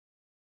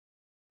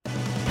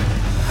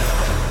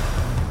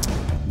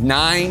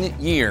9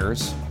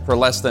 years for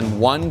less than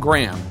 1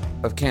 gram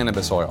of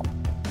cannabis oil.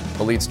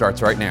 The lead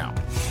starts right now.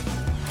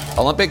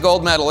 Olympic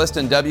gold medalist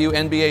and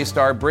WNBA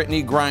star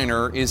Brittney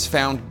Griner is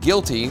found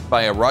guilty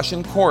by a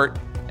Russian court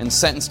and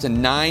sentenced to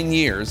 9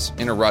 years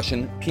in a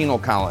Russian penal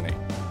colony.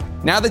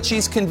 Now that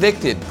she's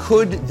convicted,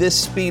 could this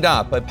speed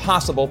up a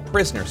possible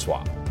prisoner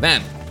swap?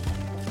 Then,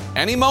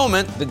 any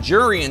moment, the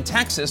jury in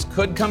Texas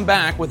could come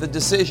back with a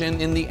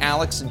decision in the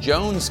Alex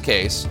Jones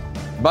case,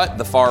 but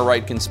the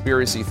far-right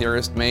conspiracy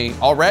theorist may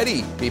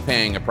already be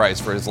paying a price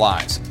for his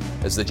lies,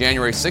 as the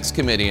January 6th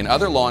committee and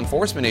other law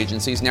enforcement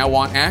agencies now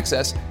want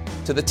access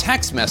to the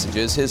text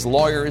messages his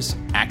lawyers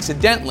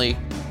accidentally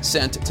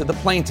sent to the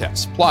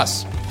plaintiffs.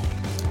 Plus,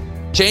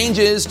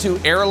 changes to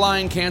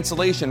airline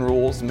cancellation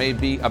rules may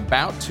be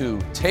about to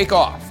take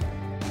off.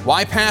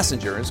 Why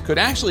passengers could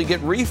actually get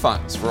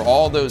refunds for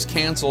all those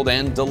canceled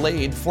and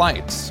delayed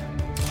flights.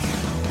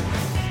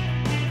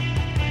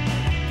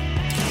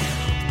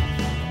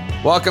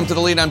 Welcome to The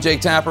Lead. I'm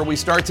Jake Tapper. We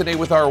start today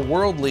with our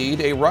world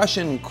lead. A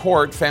Russian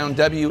court found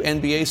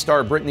WNBA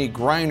star Brittney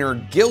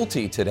Griner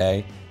guilty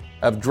today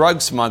of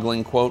drug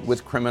smuggling, quote,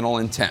 with criminal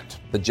intent.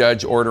 The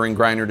judge ordering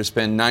Griner to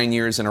spend 9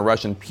 years in a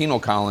Russian penal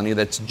colony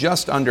that's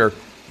just under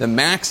the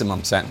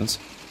maximum sentence.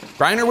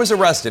 Griner was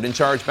arrested and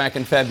charged back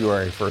in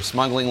February for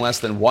smuggling less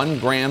than 1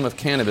 gram of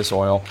cannabis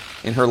oil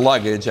in her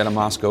luggage at a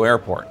Moscow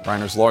airport.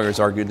 Griner's lawyers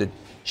argued that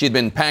she'd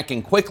been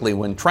packing quickly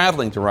when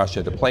traveling to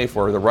Russia to play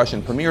for the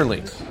Russian Premier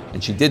League,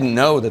 and she didn't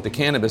know that the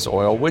cannabis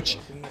oil, which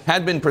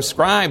had been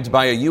prescribed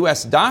by a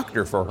U.S.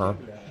 doctor for her,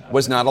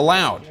 was not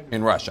allowed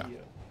in Russia.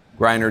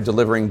 Griner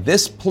delivering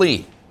this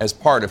plea as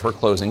part of her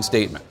closing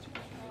statement.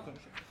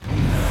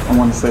 I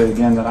want to say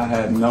again that I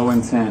had no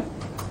intent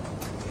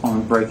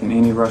on breaking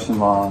any Russian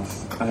laws.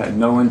 I had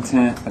no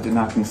intent, I did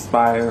not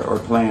conspire or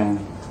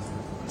plan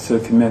to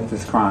commit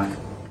this crime.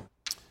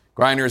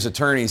 Griner's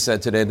attorney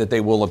said today that they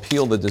will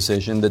appeal the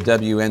decision, the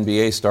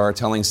WNBA star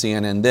telling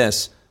CNN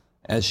this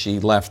as she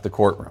left the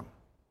courtroom.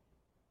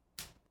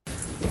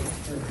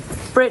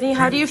 Brittney,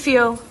 how do you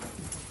feel?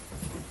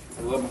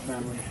 I love my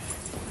family.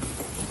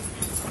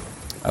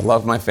 I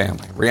love my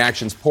family.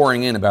 Reactions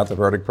pouring in about the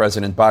verdict.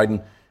 President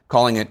Biden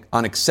calling it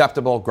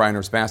unacceptable.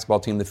 Griner's basketball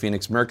team, the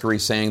Phoenix Mercury,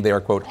 saying they are,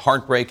 quote,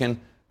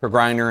 heartbreaking for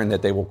Griner and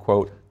that they will,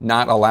 quote,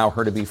 not allow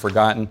her to be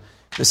forgotten.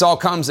 This all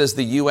comes as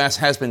the U.S.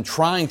 has been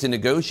trying to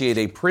negotiate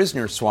a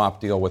prisoner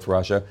swap deal with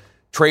Russia,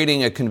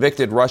 trading a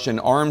convicted Russian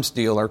arms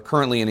dealer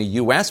currently in a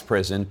U.S.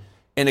 prison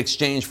in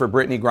exchange for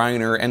Brittney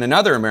Griner and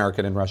another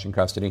American in Russian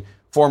custody,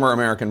 former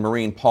American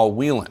Marine Paul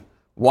Whelan.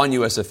 One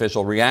U.S.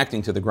 official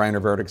reacting to the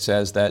Griner verdict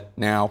says that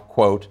now,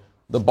 quote,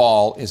 the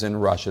ball is in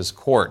Russia's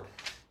court.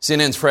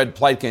 CNN's Fred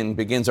Pleitkin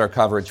begins our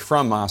coverage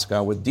from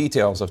Moscow with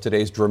details of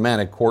today's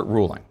dramatic court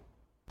ruling.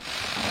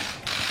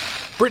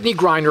 Brittney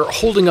Griner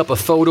holding up a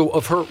photo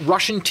of her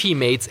Russian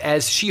teammates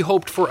as she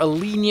hoped for a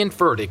lenient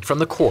verdict from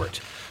the court.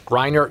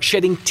 Griner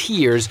shedding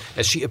tears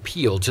as she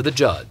appealed to the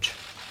judge.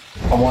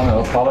 I want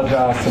to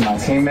apologize to my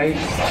teammates,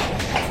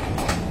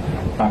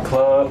 my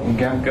club,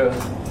 Gemka,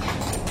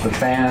 the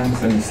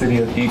fans, and the city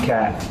of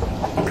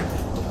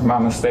ECAT for my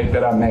mistake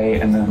that I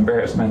made and the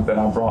embarrassment that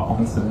I brought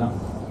onto them.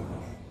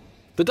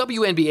 The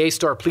WNBA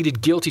star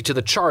pleaded guilty to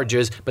the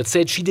charges, but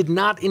said she did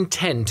not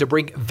intend to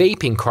bring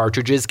vaping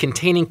cartridges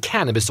containing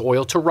cannabis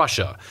oil to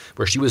Russia,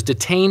 where she was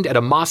detained at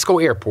a Moscow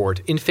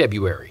airport in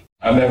February.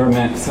 I never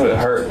meant to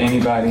hurt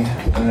anybody.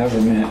 I never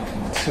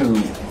meant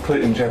to put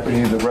in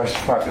jeopardy the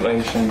Russian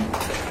population.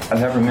 I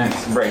never meant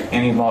to break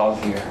any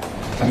laws here.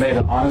 I made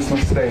an honest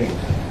mistake,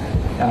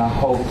 and I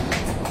hope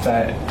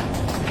that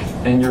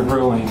in your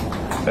ruling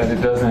that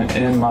it doesn't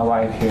end my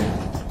life here.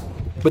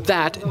 But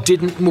that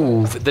didn't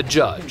move the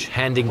judge,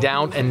 handing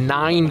down a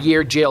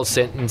 9-year jail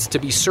sentence to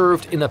be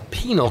served in a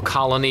penal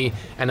colony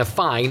and a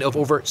fine of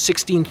over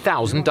 $16,000.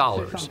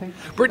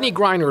 Brittney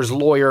Griner's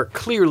lawyer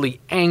clearly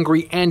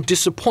angry and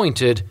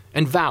disappointed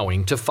and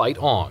vowing to fight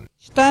on.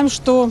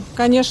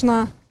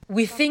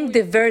 We think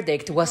the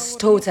verdict was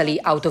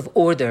totally out of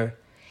order.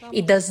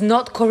 It does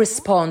not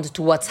correspond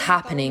to what's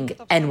happening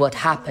and what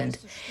happened,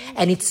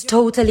 and it's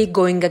totally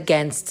going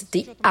against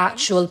the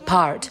actual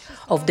part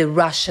of the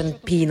Russian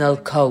penal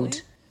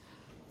code.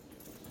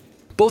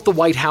 Both the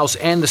White House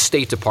and the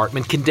State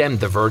Department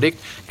condemned the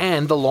verdict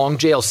and the long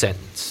jail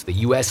sentence. The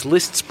U.S.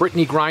 lists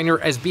Brittney Griner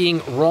as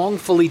being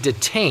wrongfully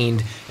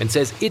detained and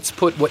says it's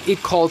put what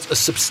it calls a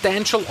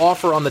substantial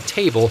offer on the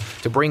table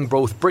to bring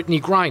both Brittney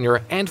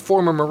Griner and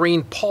former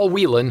Marine Paul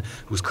Whelan,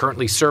 who's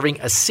currently serving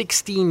a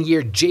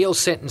 16-year jail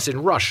sentence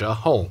in Russia,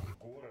 home.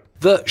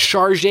 The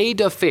chargé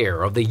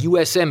d'affaires of the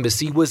U.S.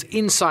 Embassy was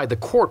inside the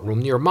courtroom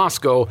near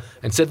Moscow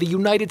and said the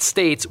United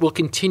States will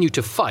continue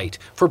to fight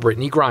for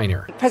Brittney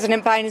Griner.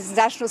 President Biden's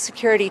national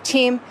security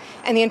team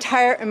and the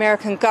entire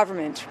American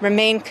government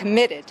remain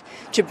committed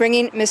to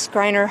bringing Ms.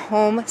 Griner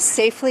home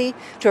safely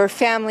to her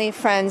family,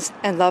 friends,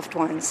 and loved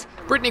ones.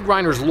 Brittney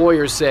Griner's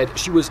lawyers said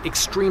she was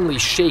extremely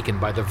shaken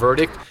by the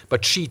verdict,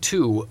 but she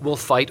too will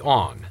fight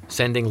on,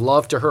 sending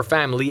love to her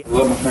family I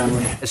love my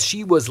family. as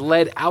she was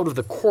led out of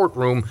the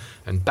courtroom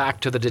and back back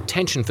to the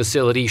detention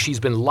facility she's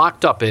been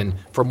locked up in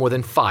for more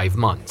than 5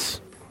 months.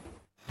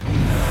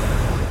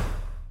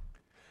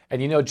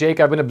 And you know, Jake,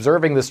 I've been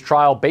observing this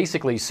trial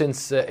basically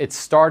since it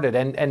started,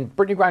 and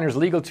Brittney Griner's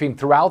legal team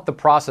throughout the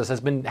process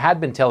had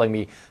been telling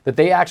me that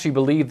they actually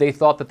believed, they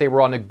thought that they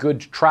were on a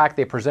good track.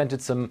 They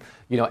presented some,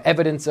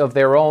 evidence of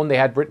their own. They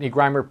had Brittney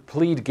Griner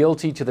plead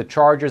guilty to the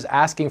charges,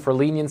 asking for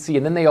leniency,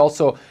 and then they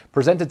also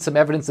presented some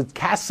evidence that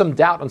cast some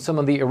doubt on some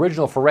of the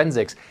original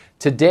forensics.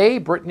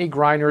 Today, Brittney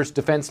Griner's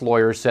defense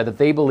lawyers said that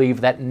they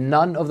believe that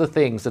none of the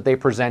things that they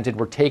presented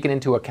were taken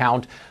into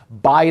account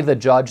by the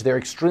judge. They're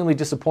extremely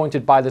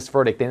disappointed by this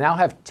verdict. They now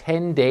have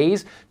 10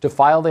 days to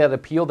file that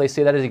appeal. They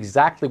say that is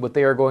exactly what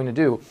they are going to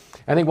do.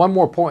 I think one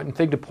more important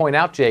thing to point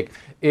out, Jake,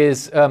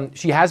 is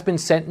she has been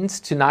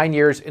sentenced to 9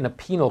 years in a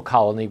penal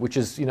colony, which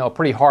is, a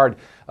pretty hard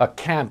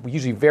camp,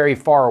 usually very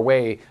far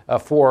away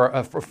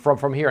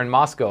from here in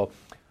Moscow.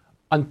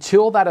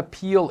 Until that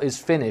appeal is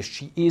finished,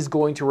 she is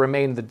going to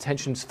remain in the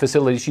detention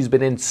facility she's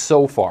been in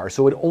so far.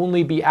 So it would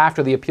only be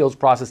after the appeals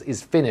process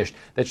is finished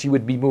that she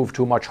would be moved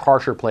to a much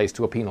harsher place,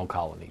 to a penal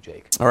colony,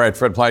 Jake. All right,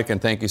 Fred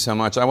Pleitgen, thank you so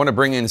much. I want to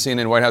bring in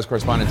CNN White House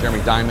correspondent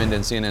Jeremy Diamond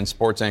and CNN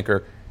sports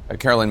anchor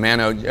Carolyn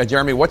Mano.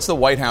 Jeremy, what's the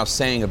White House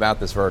saying about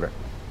this verdict?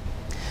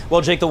 Well,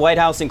 Jake, the White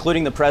House,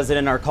 including the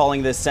president, are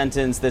calling this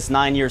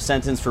 9-year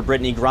sentence for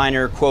Brittney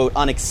Griner, quote,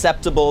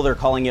 unacceptable. They're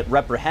calling it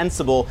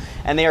reprehensible.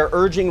 And they are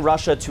urging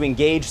Russia to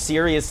engage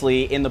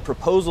seriously in the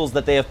proposals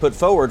that they have put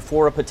forward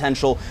for a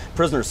potential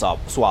prisoner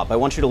swap. I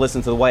want you to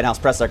listen to the White House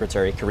press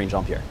secretary, Karine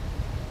Jean-Pierre.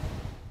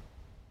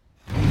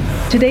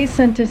 Today's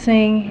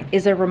sentencing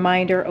is a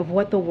reminder of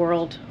what the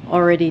world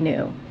already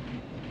knew.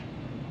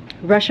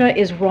 Russia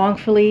is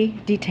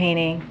wrongfully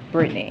detaining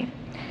Brittney.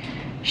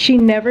 She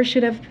never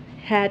should have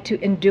had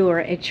to endure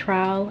a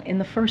trial in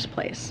the first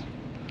place.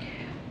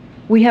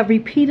 We have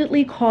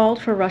repeatedly called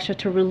for Russia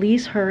to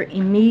release her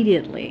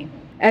immediately.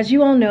 As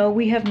you all know,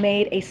 we have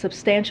made a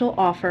substantial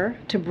offer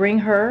to bring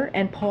her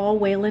and Paul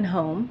Whelan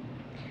home.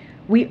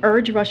 We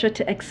urge Russia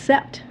to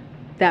accept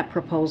that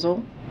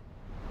proposal.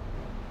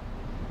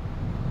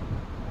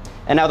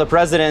 And now the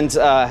president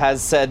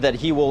has said that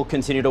he will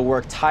continue to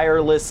work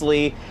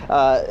tirelessly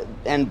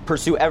and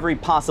pursue every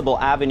possible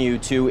avenue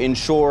to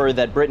ensure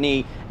that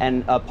Brittney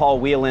and Paul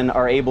Whelan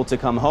are able to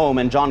come home.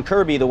 And John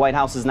Kirby, the White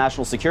House's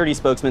national security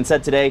spokesman,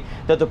 said today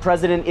that the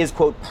president is,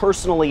 quote,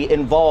 personally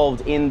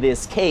involved in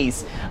this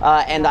case.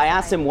 And I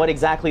asked him what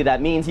exactly that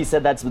means. He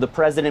said that's the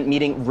president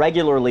meeting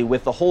regularly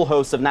with the whole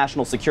host of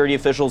national security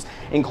officials,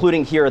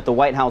 including here at the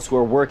White House, who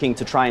are working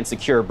to try and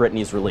secure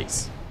Brittney's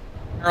release.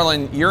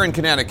 Carolyn, you're in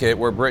Connecticut,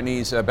 where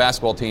Brittney's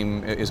basketball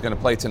team is going to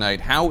play tonight.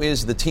 How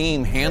is the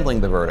team handling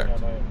the verdict?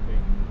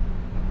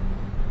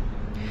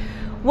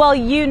 Well,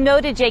 you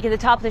noted, Jake, at the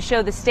top of the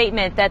show, the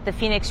statement that the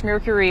Phoenix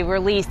Mercury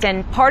released.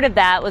 And part of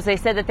that was they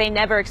said that they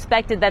never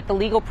expected that the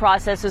legal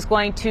process was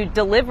going to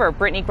deliver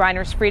Brittney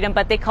Griner's freedom.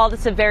 But they called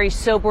this a very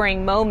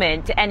sobering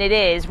moment. And it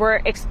is. We're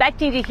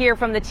expecting to hear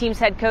from the team's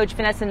head coach,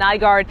 Vanessa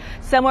Nygaard,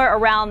 somewhere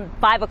around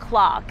 5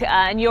 o'clock.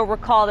 And you'll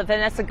recall that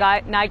Vanessa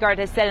Nygaard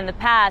has said in the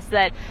past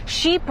that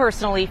she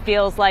personally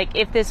feels like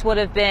if this would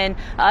have been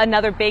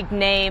another big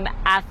name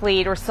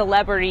athlete or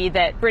celebrity,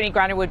 that Brittney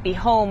Griner would be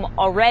home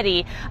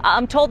already.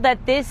 I'm told that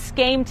this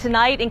game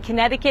tonight in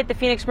Connecticut, the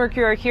Phoenix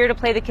Mercury are here to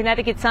play the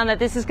Connecticut Sun, that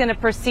this is going to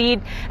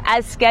proceed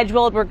as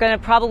scheduled. We're going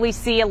to probably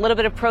see a little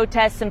bit of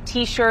protest, some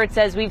T-shirts,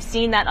 as we've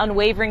seen that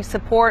unwavering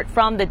support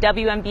from the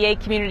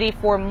WNBA community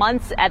for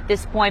months at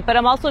this point. But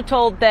I'm also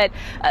told that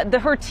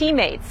her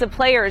teammates, the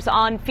players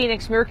on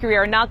Phoenix Mercury,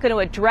 are not going to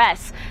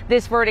address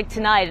this verdict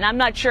tonight. And I'm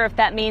not sure if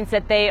that means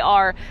that they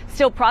are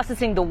still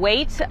processing the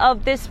weight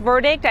of this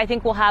verdict. I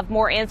think we'll have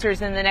more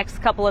answers in the next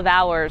couple of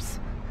hours.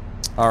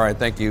 All right,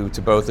 thank you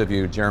to both of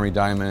you, Jeremy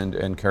Diamond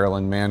and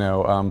Carolyn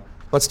Mano.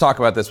 Let's talk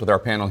about this with our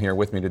panel here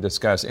with me to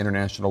discuss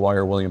international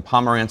lawyer William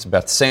Pomerantz,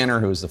 Beth Sanner,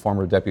 who is the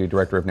former Deputy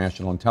Director of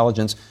National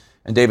Intelligence,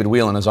 and David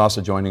Whelan is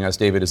also joining us.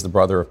 David is the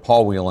brother of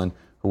Paul Whelan,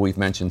 who we've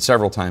mentioned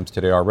several times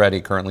today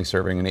already, currently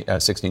serving a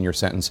 16-year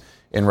sentence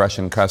in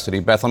Russian custody.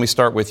 Beth, let me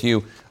start with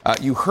you.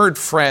 You heard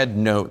Fred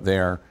note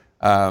there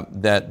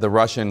that the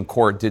Russian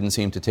court didn't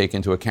seem to take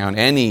into account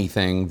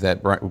anything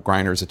that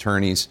Griner's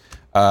attorneys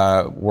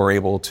were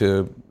able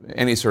to,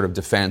 any sort of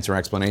defense or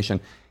explanation.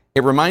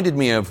 It reminded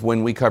me of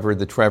when we covered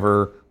the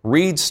Trevor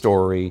Reed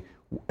story.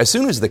 As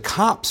soon as the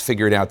cops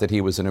figured out that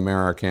he was an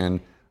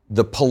American,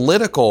 the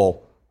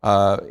political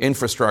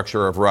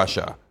infrastructure of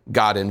Russia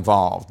got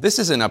involved. This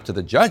isn't up to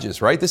the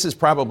judges, right?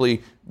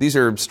 These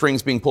are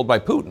strings being pulled by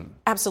Putin.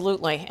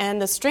 Absolutely.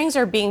 And the strings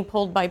are being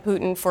pulled by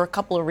Putin for a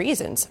couple of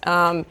reasons.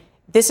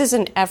 This is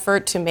an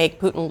effort to make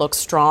Putin look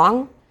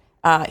strong.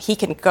 He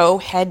can go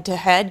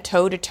head-to-head,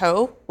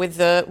 toe-to-toe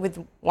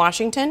with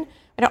Washington.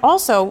 And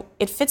also,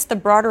 it fits the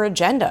broader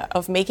agenda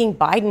of making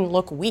Biden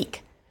look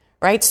weak,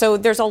 right? So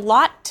there's a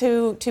lot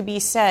to be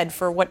said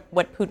for what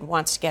Putin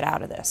wants to get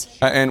out of this.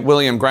 And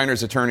William,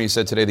 Griner's attorney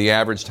said today the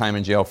average time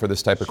in jail for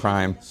this type of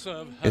crime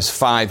is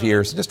 5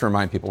 years. Just to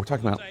remind people, we're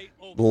talking about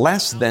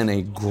less than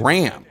a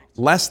gram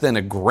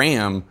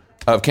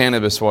of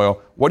cannabis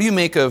oil. What do you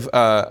make of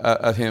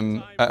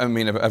Griner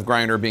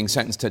being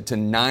sentenced to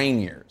 9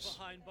 years?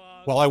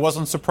 Well, I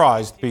wasn't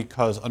surprised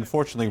because,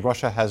 unfortunately,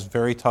 Russia has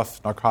very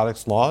tough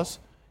narcotics laws,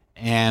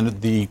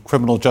 and the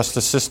criminal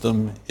justice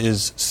system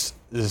is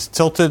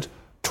tilted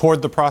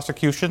toward the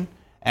prosecution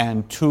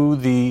and to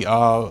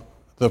the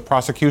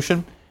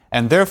prosecution,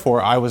 and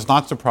therefore I was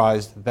not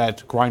surprised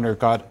that Griner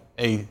got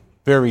a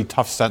very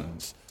tough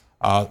sentence.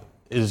 It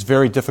is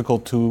very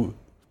difficult to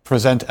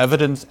present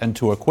evidence and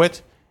to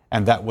acquit,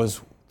 and that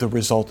was the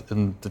result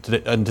in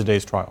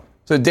today's trial.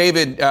 So,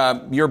 David,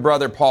 your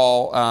brother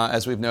Paul,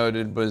 as we've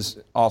noted, was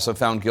also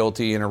found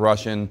guilty in a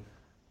Russian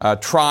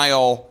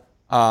trial.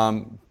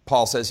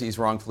 Paul says he's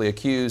wrongfully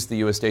accused. The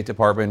U.S. State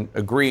Department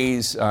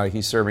agrees.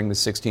 He's serving the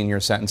 16-year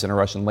sentence in a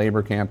Russian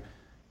labor camp.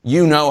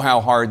 You know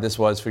how hard this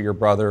was for your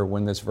brother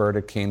when this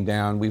verdict came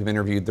down. We've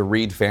interviewed the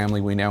Reed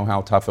family. We know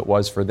how tough it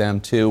was for them,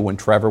 too, when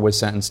Trevor was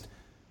sentenced.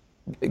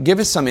 Give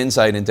us some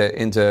insight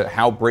into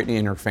how Brittney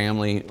and her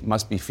family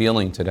must be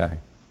feeling today.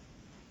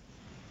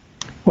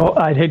 Well,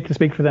 I'd hate to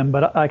speak for them,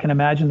 but I can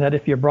imagine that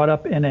if you're brought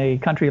up in a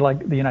country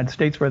like the United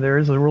States where there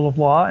is a rule of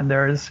law and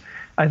there is,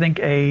 I think,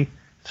 a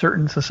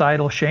certain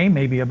societal shame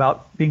maybe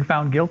about being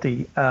found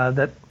guilty,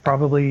 that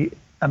probably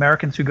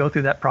Americans who go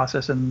through that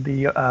process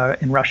in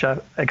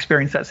Russia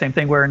experience that same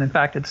thing, where in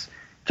fact it's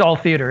all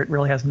theater. It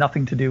really has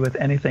nothing to do with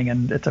anything,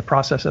 and it's a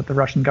process that the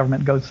Russian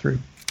government goes through.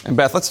 And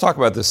Beth, let's talk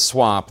about this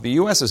swap. The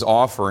U.S. is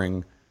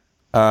offering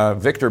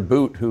Victor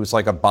Bout, who's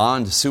like a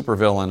Bond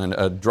supervillain and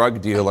a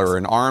drug dealer,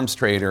 an arms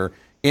trader,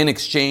 in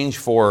exchange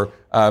for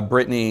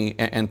Brittney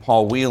and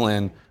Paul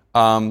Whelan.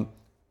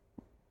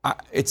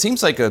 It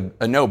seems like a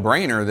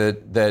no-brainer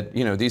that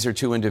these are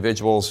two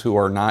individuals who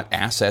are not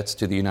assets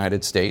to the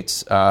United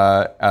States.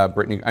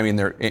 Brittney, I mean,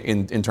 they're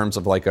in terms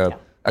of like a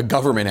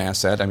government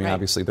asset. I mean,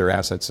 obviously they're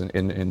assets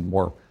in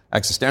more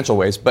existential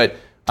ways, but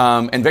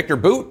and Victor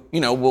Bout,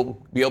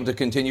 will be able to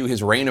continue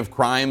his reign of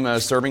crime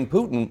serving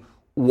Putin.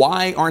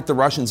 Why aren't the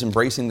Russians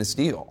embracing this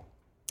deal?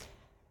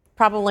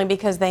 Probably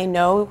because they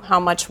know how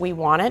much we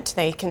want it.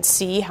 They can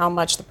see how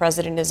much the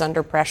president is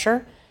under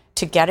pressure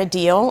to get a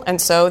deal, and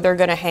so they're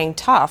going to hang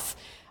tough.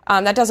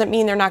 That doesn't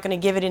mean they're not going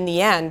to give it in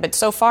the end, but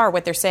so far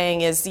what they're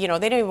saying is, they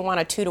don't even want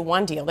a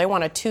 2-to-1 deal. They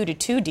want a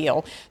 2-to-2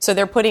 deal. So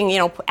they're putting,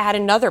 add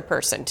another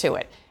person to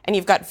it. And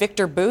you've got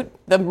Victor Bout,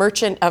 the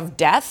merchant of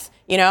death,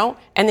 and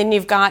then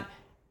you've got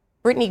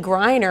Brittney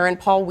Griner and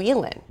Paul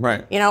Whelan.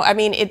 Right.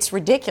 It's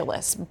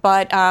ridiculous,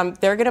 but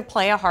they're going to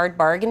play a hard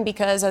bargain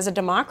because as a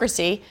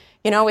democracy,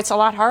 it's a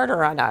lot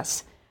harder on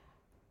us.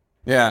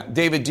 Yeah.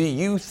 David, do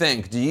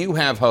you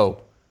have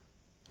hope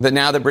that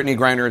now that Brittney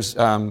Griner's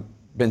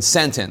been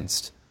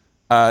sentenced,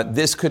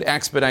 this could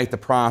expedite the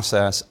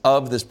process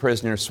of this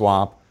prisoner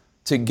swap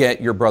to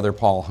get your brother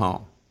Paul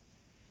home?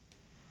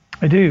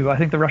 I do. I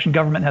think the Russian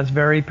government has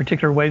very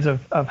particular ways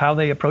of how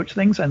they approach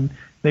things, and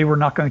they were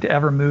not going to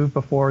ever move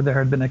before there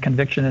had been a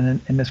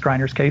conviction in Ms.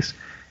 Griner's case.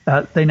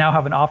 They now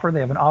have an offer. They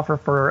have an offer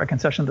for a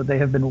concession that they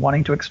have been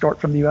wanting to extort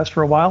from the U.S.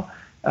 for a while.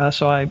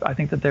 So I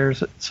think that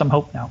there's some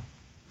hope now.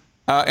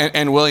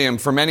 And William,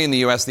 for many in the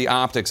U.S., the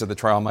optics of the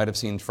trial might have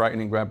seemed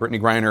frightening.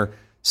 Brittney Griner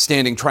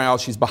standing trial.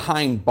 She's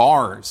behind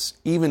bars,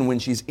 even when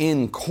she's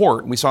in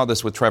court. We saw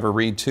this with Trevor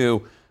Reed,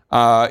 too.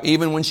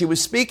 Even when she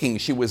was speaking,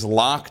 she was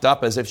locked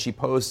up as if she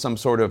posed some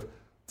sort of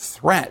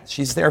threat.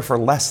 She's there for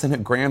less than a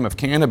gram of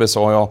cannabis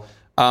oil.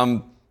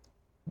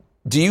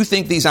 Do you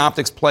think these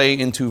optics play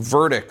into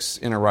verdicts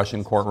in a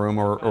Russian courtroom,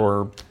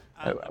 or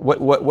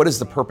what is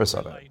the purpose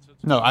of it?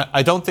 No,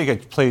 I don't think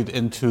it played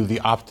into the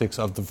optics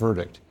of the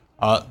verdict.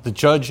 The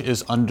judge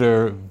is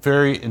under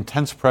very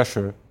intense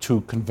pressure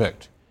to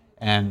convict.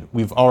 And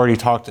we've already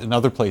talked in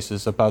other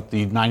places about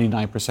the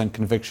 99%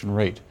 conviction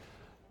rate.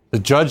 The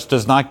judge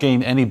does not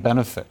gain any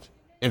benefit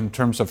in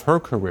terms of her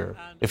career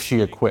if she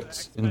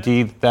acquits.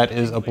 Indeed, that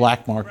is a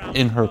black mark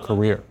in her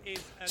career.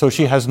 So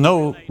she has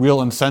no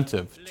real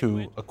incentive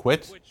to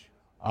acquit.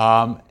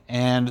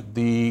 And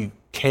the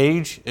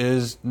cage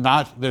is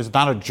there's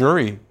not a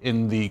jury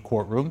in the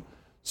courtroom.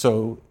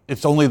 So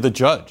it's only the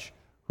judge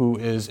who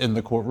is in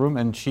the courtroom,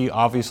 and she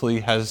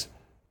obviously has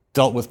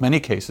dealt with many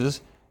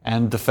cases,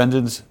 and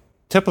defendants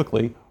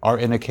typically are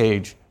in a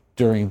cage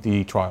during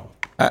the trial.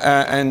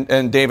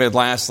 And David,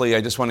 lastly,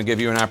 I just want to give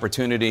you an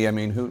opportunity. I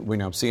mean, we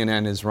know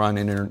CNN is run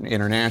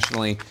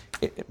internationally.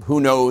 Who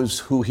knows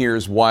who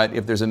hears what?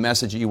 If there's a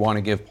message that you want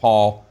to give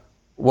Paul,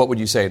 what would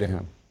you say to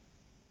him?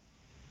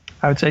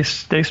 I would say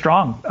stay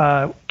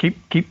strong.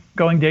 Keep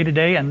going day to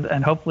day,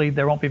 and hopefully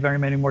there won't be very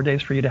many more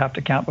days for you to have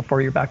to count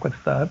before you're back with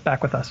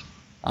us.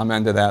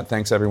 Amen to that.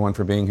 Thanks, everyone,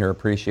 for being here.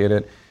 Appreciate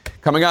it.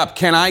 Coming up,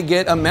 can I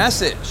get a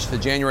message? The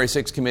January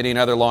 6th Committee and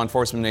other law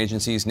enforcement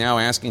agencies now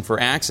asking for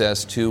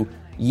access to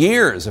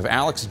years of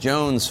Alex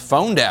Jones'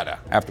 phone data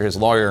after his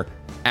lawyer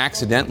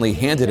accidentally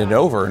handed it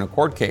over in a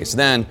court case.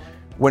 Then,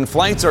 when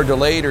flights are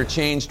delayed or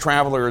changed,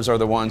 travelers are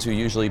the ones who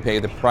usually pay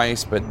the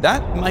price, but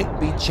that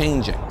might be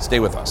changing. Stay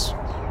with us.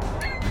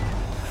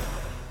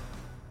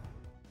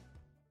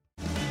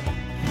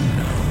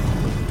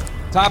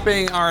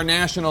 Topping our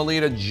national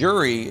lead, a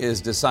jury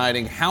is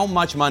deciding how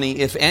much money,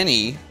 if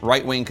any,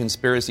 right-wing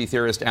conspiracy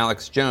theorist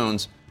Alex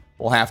Jones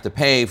will have to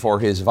pay for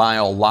his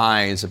vile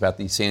lies about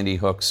the Sandy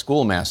Hook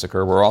school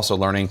massacre. We're also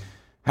learning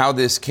how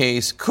this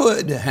case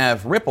could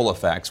have ripple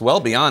effects well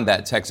beyond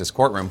that Texas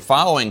courtroom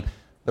following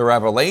the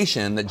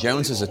revelation that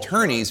Jones's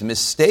attorneys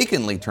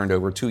mistakenly turned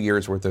over 2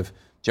 years' worth of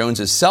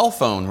Jones's cell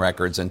phone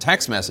records and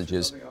text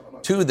messages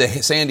to the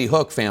Sandy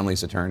Hook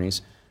family's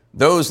attorneys.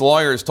 Those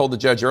lawyers told the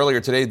judge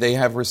earlier today they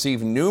have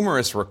received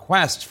numerous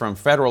requests from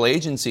federal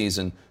agencies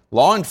and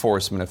law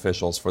enforcement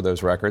officials for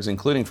those records,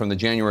 including from the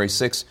January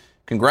 6th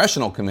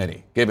Congressional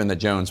Committee, given that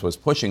Jones was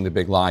pushing the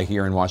big lie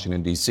here in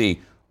Washington,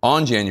 D.C.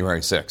 on January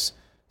 6th.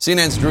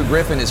 CNN's Drew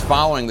Griffin is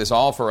following this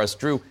all for us.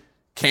 Drew,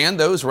 can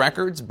those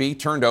records be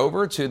turned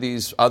over to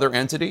these other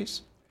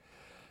entities?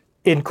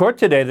 In court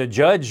today, the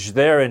judge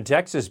there in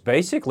Texas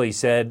basically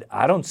said,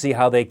 I don't see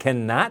how they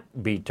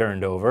cannot be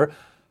turned over.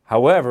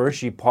 However,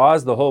 she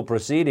paused the whole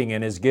proceeding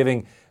and is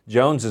giving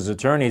Jones's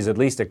attorneys at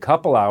least a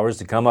couple hours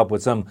to come up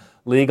with some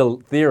legal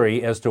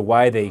theory as to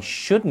why they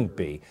shouldn't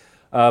be.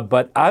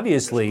 But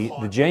obviously,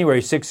 the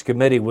January 6th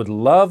committee would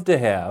love to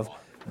have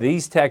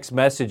these text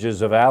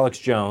messages of Alex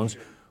Jones,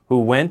 who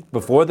went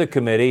before the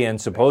committee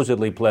and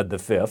supposedly pled the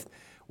Fifth.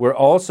 We're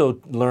also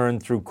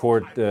learned through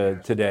court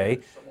today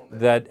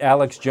that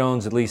Alex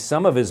Jones, at least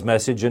some of his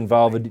message,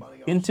 involved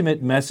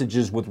intimate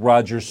messages with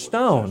Roger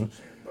Stone.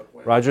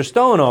 Roger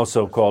Stone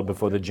also called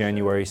before the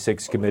January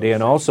 6th committee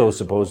and also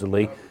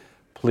supposedly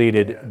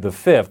pleaded the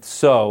Fifth.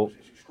 So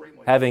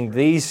having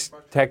these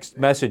text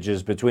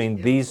messages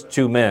between these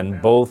two men,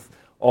 both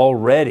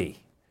already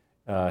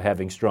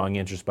having strong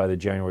interest by the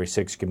January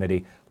 6th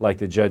committee, like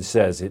the judge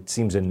says, it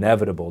seems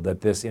inevitable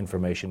that this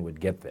information would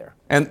get there.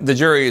 And the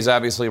jury is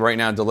obviously right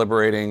now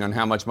deliberating on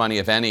how much money,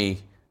 if any,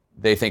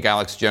 they think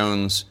Alex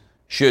Jones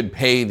should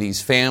pay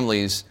these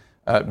families.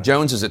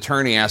 Jones's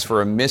attorney asked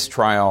for a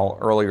mistrial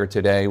earlier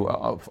today.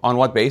 On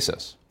what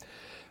basis?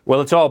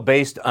 Well, it's all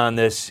based on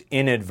this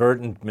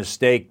inadvertent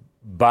mistake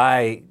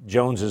by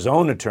Jones's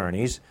own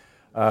attorneys,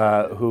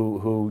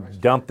 who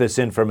dumped this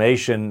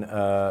information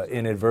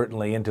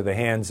inadvertently into the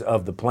hands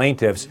of the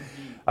plaintiffs.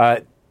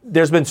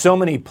 There's been so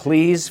many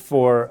pleas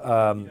for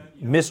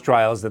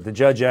mistrials that the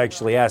judge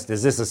actually asked,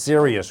 is this a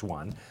serious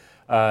one?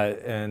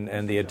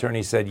 And the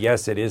attorney said,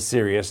 yes, it is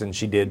serious, and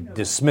she did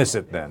dismiss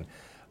it then.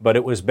 But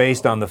it was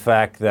based on the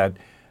fact that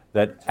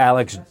the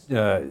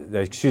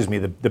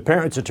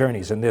parents'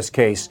 attorneys in this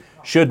case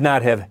should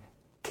not have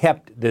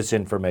kept this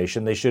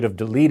information. They should have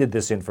deleted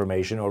this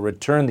information or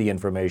returned the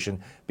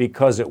information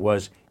because it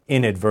was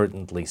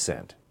inadvertently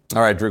sent.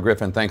 All right, Drew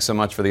Griffin, thanks so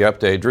much for the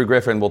update. Drew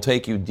Griffin will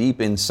take you deep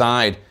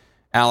inside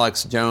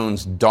Alex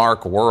Jones'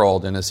 dark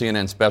world in a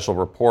CNN special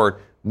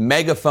report,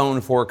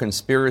 Megaphone for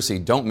Conspiracy.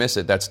 Don't miss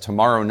it. That's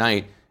tomorrow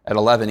night at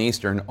 11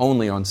 Eastern,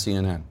 only on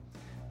CNN.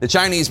 The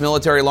Chinese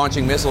military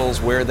launching missiles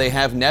where they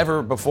have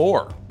never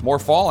before. More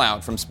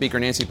fallout from Speaker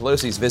Nancy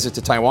Pelosi's visit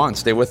to Taiwan.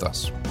 Stay with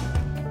us.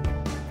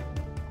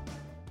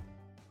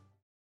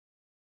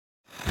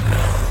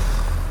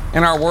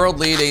 In our world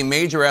lead, a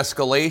major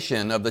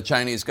escalation of the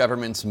Chinese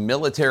government's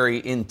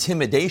military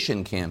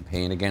intimidation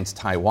campaign against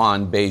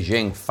Taiwan,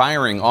 Beijing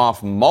firing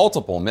off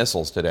multiple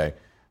missiles today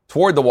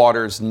toward the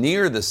waters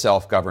near the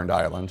self-governed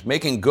island,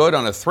 making good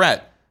on a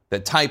threat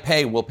that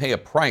Taipei will pay a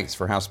price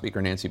for House Speaker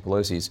Nancy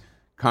Pelosi's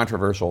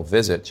controversial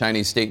visit.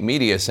 Chinese state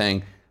media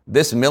saying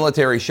this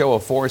military show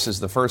of force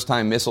is the first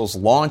time missiles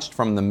launched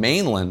from the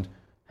mainland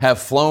have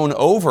flown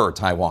over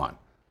Taiwan.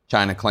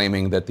 China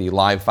claiming that the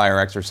live fire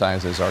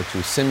exercises are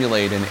to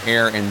simulate an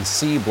air and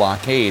sea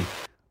blockade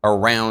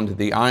around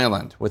the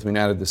island. With me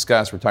now to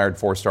discuss, retired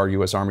four-star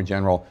U.S. Army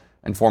General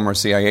and former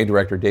CIA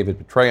Director David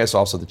Petraeus,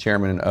 also the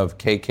chairman of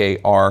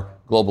KKR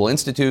Global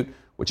Institute,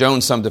 which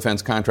owns some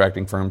defense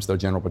contracting firms, though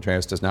General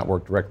Petraeus does not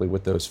work directly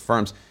with those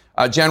firms.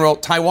 General,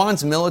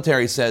 Taiwan's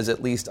military says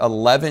at least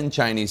 11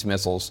 Chinese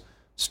missiles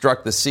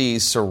struck the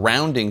seas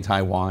surrounding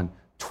Taiwan.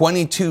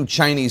 22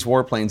 Chinese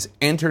warplanes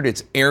entered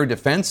its air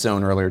defense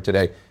zone earlier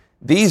today.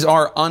 These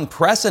are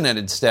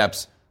unprecedented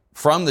steps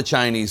from the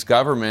Chinese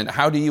government.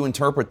 How do you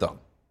interpret them?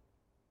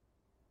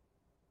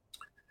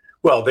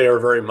 Well, they are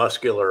very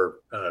muscular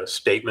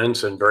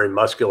statements and very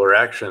muscular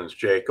actions,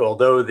 Jake,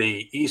 although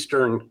the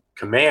Eastern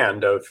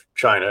Command of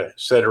China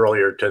said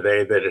earlier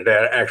today that it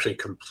had actually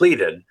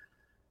completed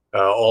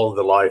all of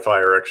the live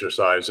fire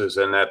exercises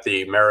and that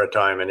the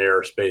maritime and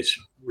airspace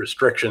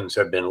restrictions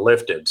have been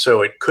lifted.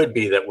 So it could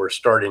be that we're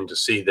starting to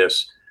see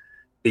this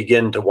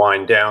begin to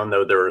wind down,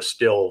 though there are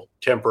still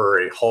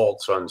temporary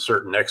halts on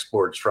certain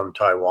exports from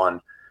Taiwan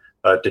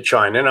to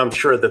China. And I'm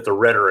sure that the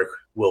rhetoric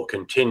will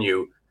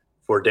continue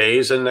for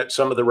days and that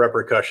some of the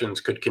repercussions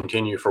could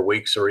continue for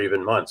weeks or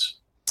even months.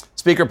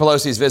 Speaker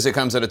Pelosi's visit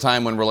comes at a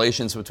time when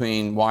relations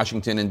between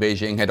Washington and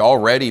Beijing had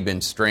already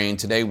been strained.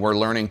 Today, we're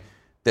learning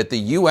that the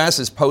U.S.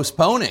 is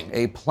postponing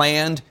a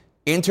planned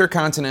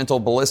intercontinental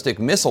ballistic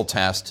missile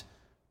test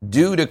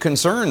due to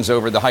concerns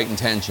over the heightened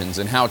tensions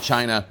and how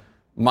China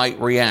might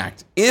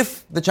react.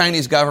 If the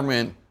Chinese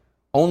government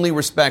only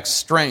respects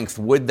strength,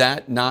 would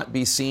that not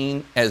be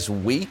seen as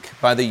weak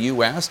by the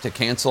U.S. to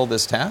cancel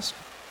this test?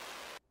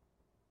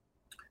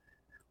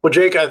 Well,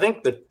 Jake, I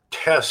think the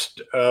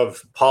test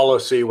of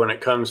policy when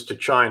it comes to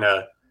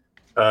China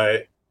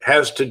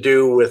has to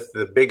do with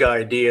the big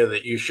idea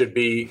that you should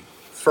be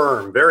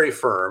firm, very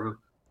firm,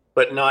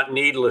 but not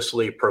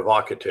needlessly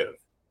provocative.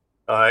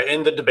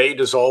 And the debate,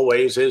 as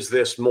always, is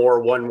this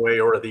more one way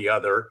or the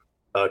other?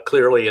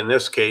 Clearly, in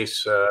this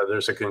case,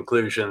 there's a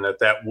conclusion that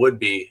that would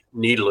be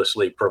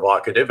needlessly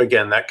provocative.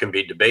 Again, that can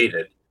be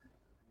debated,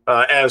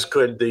 as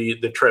could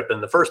the trip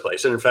in the first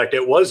place. And in fact,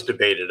 it was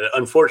debated,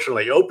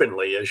 unfortunately,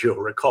 openly, as you'll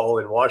recall,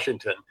 in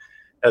Washington,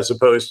 as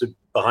opposed to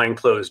behind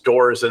closed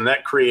doors. And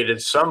that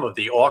created some of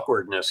the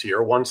awkwardness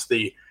here. Once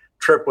the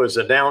trip was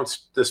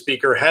announced, the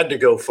speaker had to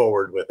go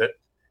forward with it.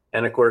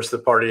 And of course, the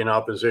party in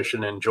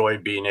opposition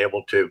enjoyed being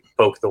able to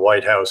poke the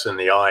White House in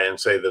the eye and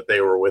say that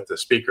they were with the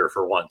speaker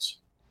for once.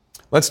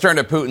 Let's turn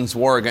to Putin's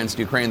war against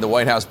Ukraine. The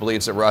White House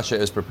believes that Russia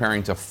is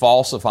preparing to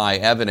falsify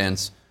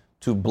evidence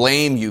to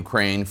blame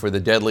Ukraine for the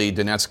deadly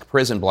Donetsk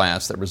prison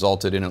blast that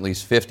resulted in at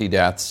least 50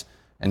 deaths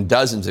and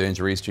dozens of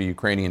injuries to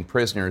Ukrainian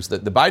prisoners. The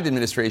Biden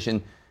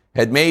administration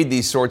had made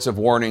these sorts of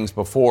warnings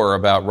before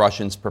about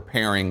Russians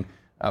preparing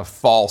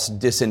false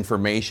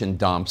disinformation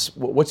dumps.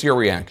 What's your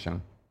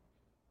reaction?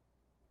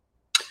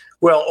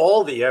 Well,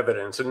 all the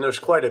evidence, and there's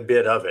quite a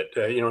bit of it.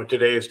 In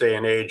today's day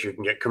and age, you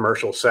can get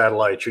commercial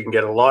satellites, you can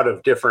get a lot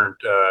of different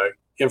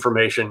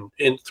information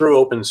through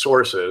open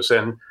sources.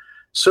 And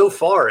so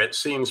far, it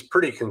seems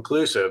pretty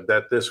conclusive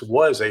that this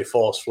was a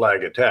false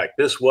flag attack.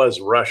 This was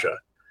Russia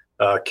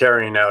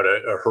carrying out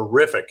a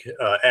horrific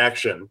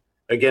action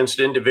against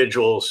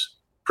individuals,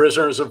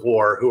 prisoners of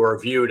war, who are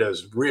viewed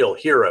as real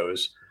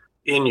heroes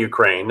in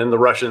Ukraine. And the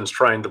Russians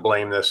trying to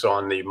blame this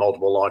on the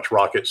multiple launch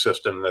rocket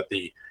system that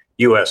the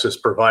U.S. has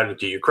provided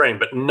to Ukraine,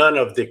 but none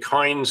of the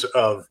kinds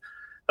of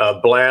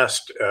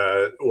blast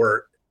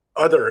or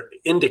other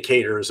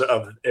indicators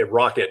of a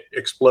rocket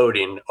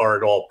exploding are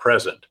at all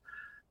present.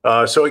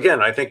 So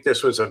again, I think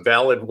this was a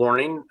valid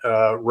warning.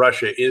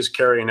 Russia is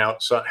carrying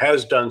out,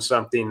 has done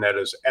something that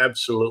is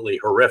absolutely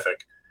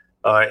horrific,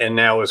 and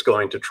now is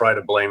going to try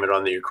to blame it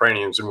on the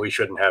Ukrainians, and we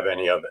shouldn't have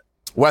any of it.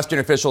 Western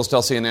officials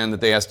tell CNN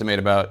that they estimate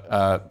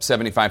about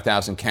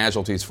 75,000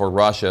 casualties for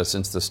Russia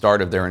since the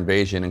start of their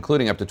invasion,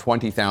 including up to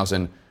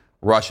 20,000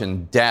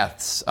 Russian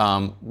deaths.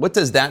 What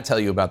does that tell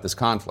you about this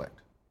conflict?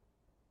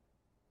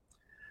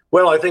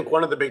 Well, I think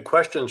one of the big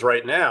questions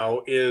right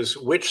now is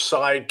which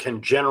side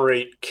can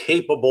generate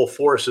capable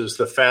forces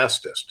the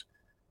fastest.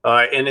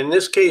 And in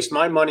this case,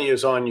 my money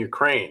is on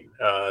Ukraine.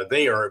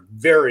 They are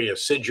very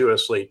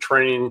assiduously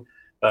training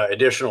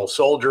additional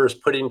soldiers,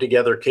 putting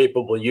together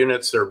capable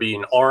units. They're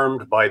being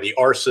armed by the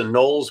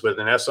arsenals, with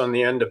an S on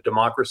the end, of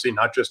democracy,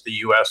 not just the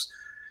U.S.,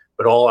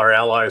 but all our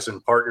allies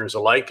and partners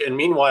alike. And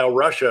meanwhile,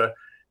 Russia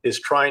is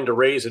trying to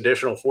raise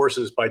additional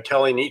forces by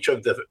telling each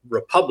of the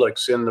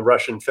republics in the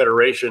Russian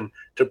Federation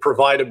to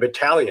provide a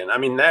battalion. I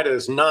mean, that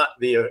is not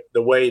the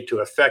way to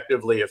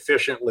effectively,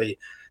 efficiently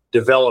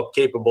develop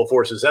capable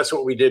forces. That's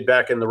what we did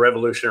back in the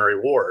Revolutionary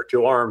War.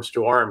 To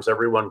arms,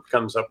 everyone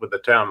comes up with a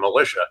town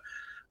militia.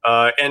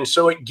 And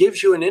so it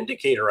gives you an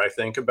indicator, I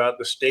think, about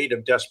the state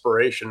of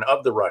desperation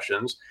of the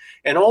Russians.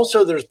 And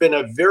also there's been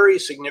a very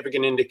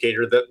significant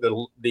indicator that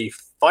the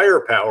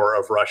firepower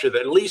of Russia,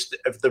 that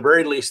at the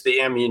very least, the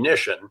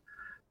ammunition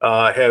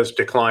has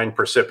declined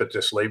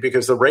precipitously,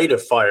 because the rate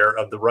of fire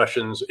of the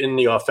Russians in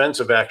the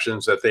offensive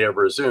actions that they have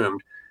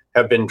resumed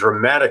have been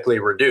dramatically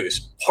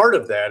reduced. Part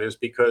of that is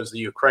because the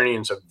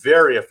Ukrainians have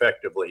very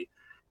effectively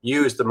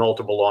used the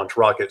multiple launch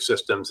rocket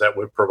systems that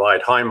would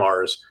provide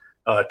HIMARS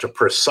to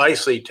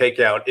precisely take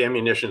out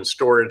ammunition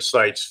storage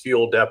sites,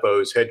 fuel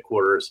depots,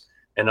 headquarters,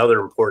 and other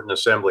important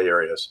assembly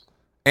areas.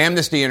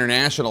 Amnesty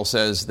International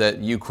says that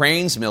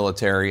Ukraine's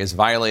military is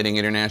violating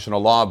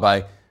international law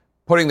by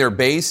putting their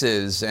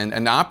bases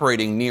and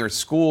operating near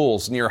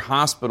schools, near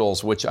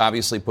hospitals, which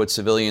obviously put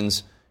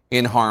civilians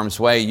in harm's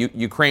way.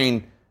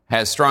 Ukraine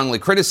has strongly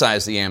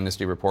criticized the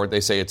Amnesty report. They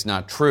say it's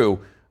not true.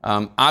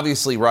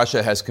 Obviously,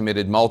 Russia has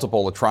committed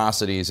multiple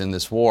atrocities in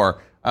this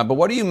war. But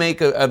what do you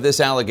make of this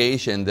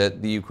allegation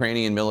that the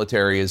Ukrainian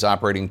military is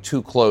operating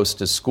too close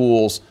to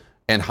schools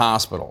and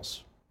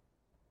hospitals?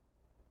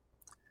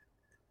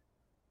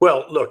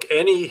 Well, look,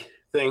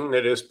 anything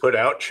that is put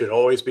out should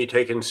always be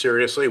taken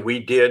seriously. We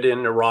did in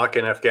Iraq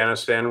and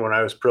Afghanistan when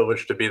I was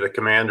privileged to be the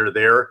commander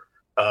there.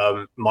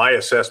 My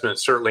assessment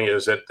certainly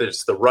is that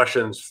it's the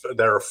Russians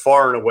that are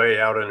far and away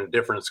out on a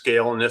different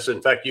scale. And this,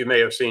 in fact, you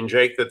may have seen,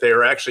 Jake, that they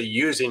are actually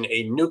using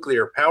a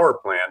nuclear power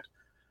plant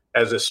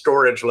as a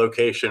storage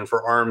location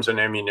for arms and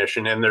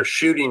ammunition, and they're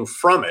shooting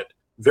from it,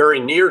 very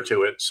near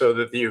to it, so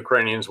that the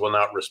Ukrainians will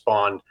not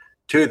respond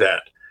to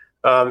that.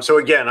 So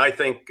again, I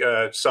think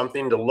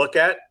something to look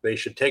at. They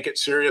should take it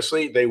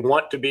seriously. They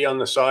want to be on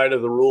the side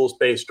of the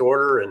rules-based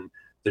order and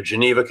the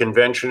Geneva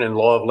Convention and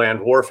law of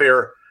land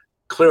warfare.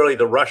 Clearly,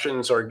 the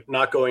Russians are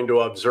not going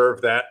to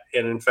observe that.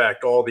 And in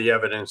fact, all the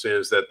evidence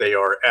is that they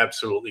are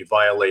absolutely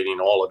violating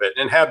all of it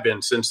and have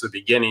been since the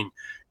beginning.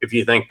 If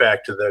you think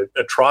back to the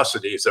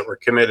atrocities that were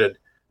committed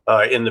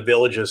in the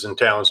villages and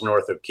towns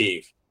north of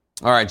Kyiv.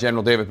 All right,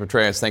 General David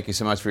Petraeus, thank you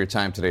so much for your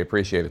time today.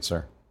 Appreciate it,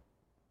 sir.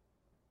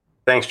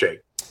 Thanks,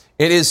 Jake.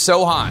 It is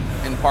so hot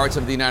in parts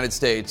of the United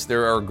States,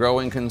 there are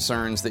growing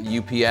concerns that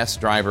UPS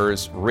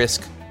drivers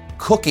risk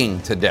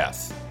cooking to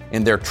death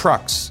in their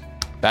trucks.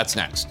 That's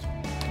next.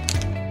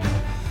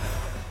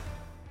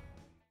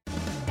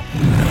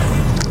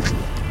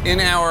 In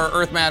our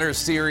Earth Matters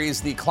series,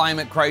 the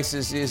climate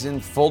crisis is in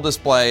full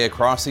display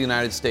across the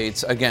United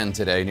States again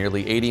today.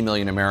 Nearly 80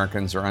 million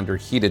Americans are under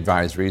heat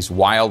advisories.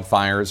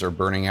 Wildfires are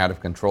burning out of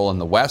control in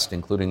the West,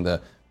 including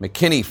the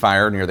McKinney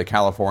fire near the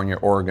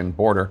California-Oregon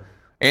border.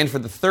 And for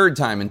the third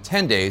time in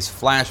 10 days,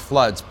 flash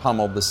floods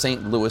pummeled the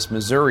St. Louis,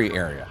 Missouri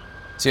area.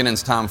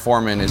 CNN's Tom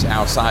Foreman is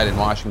outside in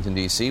Washington,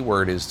 D.C.,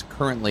 where it is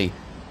currently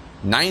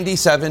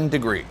 97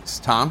 degrees.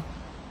 Tom?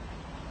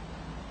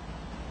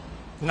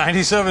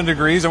 97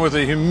 degrees, and with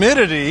the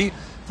humidity,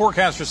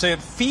 forecasters say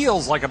it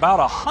feels like about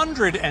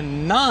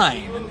 109,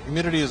 and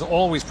humidity is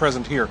always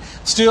present here.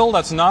 Still,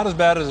 that's not as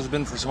bad as it's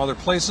been for some other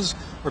places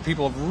where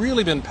people have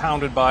really been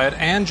pounded by it,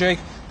 and Jake,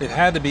 they've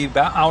had to be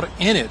out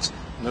in it,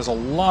 and there's a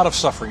lot of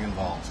suffering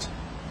involved.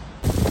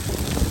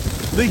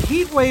 The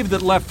heat wave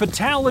that left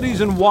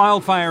fatalities and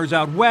wildfires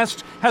out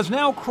west has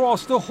now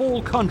crossed the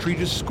whole country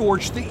to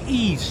scorch the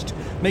east,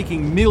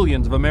 making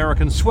millions of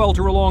Americans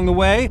swelter along the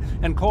way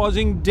and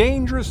causing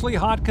dangerously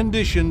hot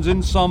conditions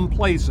in some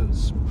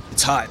places.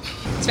 It's hot.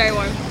 It's very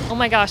warm. Oh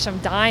my gosh, I'm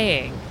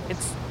dying.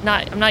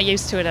 I'm not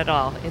used to it at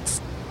all. It's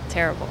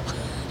terrible.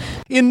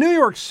 In New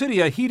York City,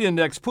 a heat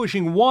index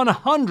pushing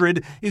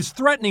 100 is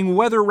threatening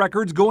weather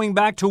records going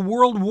back to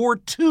World War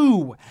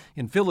II.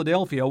 In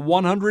Philadelphia,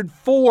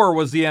 104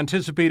 was the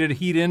anticipated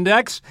heat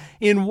index.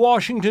 In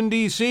Washington,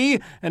 D.C.,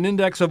 an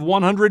index of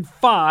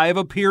 105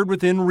 appeared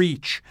within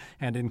reach.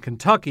 And in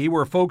Kentucky,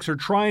 where folks are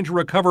trying to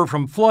recover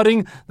from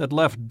flooding that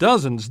left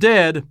dozens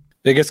dead.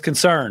 Biggest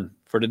concern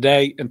for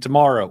today and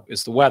tomorrow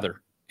is the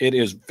weather. It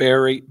is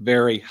very,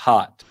 very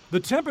hot. The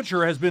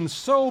temperature has been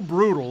so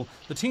brutal,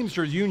 the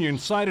Teamsters Union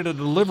cited a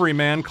delivery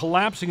man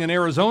collapsing in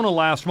Arizona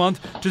last month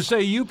to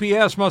say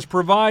UPS must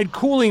provide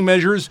cooling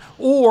measures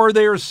or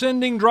they are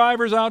sending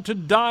drivers out to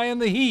die in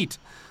the heat.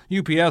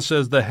 UPS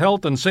says the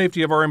health and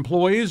safety of our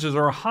employees is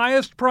our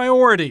highest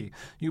priority.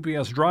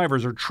 UPS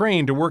drivers are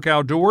trained to work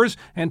outdoors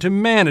and to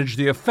manage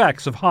the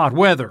effects of hot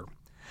weather.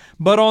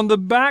 But on the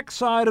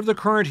backside of the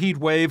current heat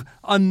wave,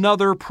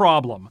 another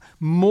problem.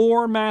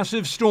 More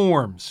massive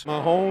storms.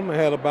 My home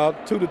had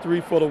about 2 to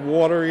 3 foot of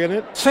water in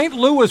it. St.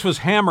 Louis was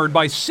hammered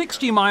by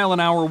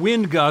 60-mile-an-hour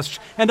wind gusts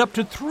and up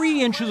to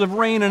 3 inches of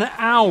rain an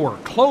hour,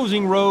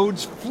 closing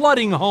roads,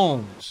 flooding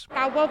homes.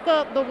 I woke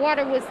up, the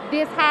water was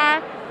this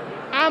high.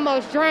 I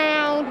almost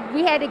drowned.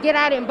 We had to get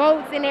out in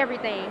boats and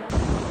everything.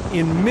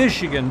 In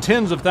Michigan,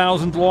 tens of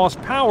thousands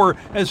lost power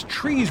as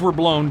trees were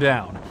blown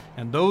down.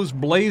 And those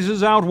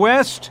blazes out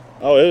west?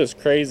 Oh, it was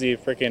crazy.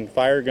 Freaking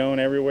fire going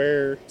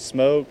everywhere,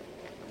 smoke,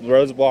 the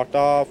roads blocked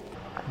off.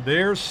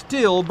 They're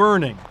still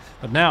burning.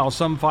 But now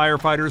some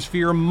firefighters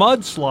fear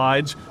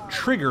mudslides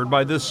triggered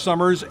by this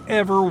summer's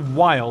ever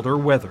wilder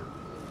weather.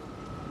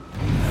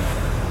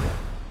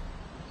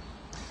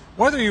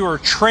 Whether you are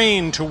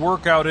trained to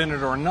work out in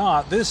it or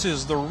not, this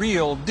is the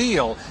real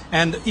deal.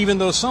 And even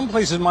though some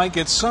places might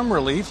get some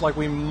relief, like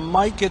we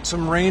might get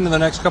some rain in the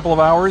next couple of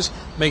hours,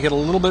 make it a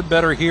little bit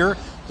better here,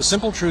 the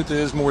simple truth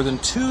is more than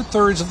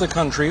 2/3 of the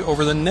country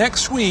over the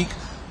next week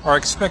are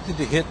expected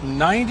to hit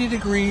 90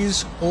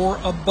 degrees or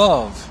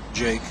above,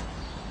 Jake.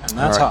 And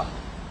that's hot.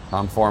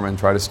 Tom Foreman,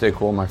 try to stay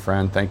cool, my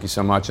friend. Thank you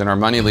so much. And our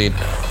money lead,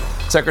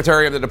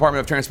 Secretary of the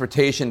Department of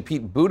Transportation,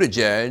 Pete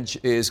Buttigieg,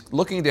 is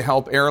looking to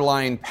help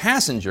airline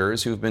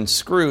passengers who've been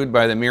screwed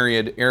by the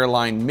myriad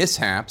airline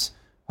mishaps,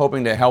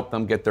 hoping to help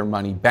them get their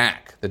money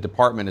back. The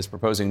department is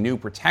proposing new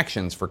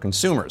protections for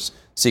consumers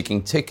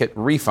seeking ticket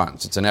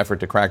refunds. It's an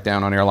effort to crack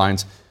down on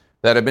airlines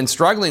that have been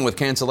struggling with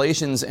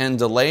cancellations and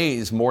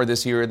delays more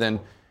this year than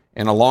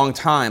in a long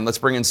time. Let's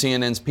bring in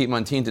CNN's Pete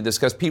Montine to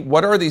discuss. Pete,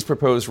 what are these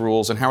proposed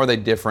rules and how are they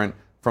different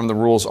from the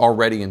rules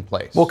already in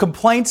place? Well,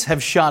 complaints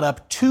have shot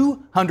up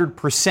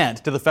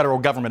 200% to the federal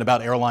government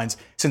about airlines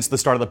since the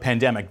start of the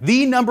pandemic.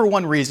 The number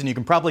one reason, you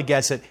can probably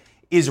guess it,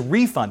 is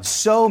refunds.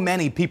 So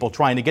many people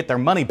trying to get their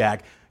money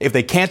back if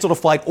they canceled a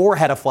flight or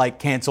had a flight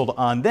canceled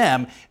on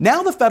them.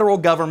 Now the federal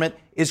government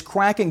is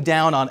cracking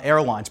down on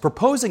airlines,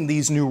 proposing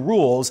these new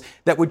rules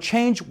that would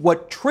change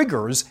what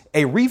triggers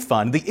a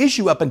refund. The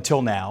issue up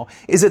until now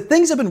is that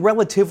things have been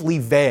relatively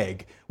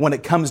vague when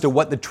it comes to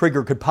what the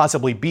trigger could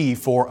possibly be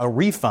for a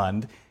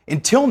refund.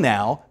 Until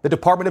now, the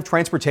Department of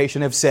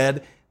Transportation have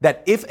said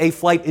that if a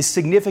flight is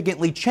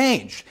significantly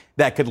changed,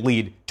 that could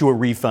lead to a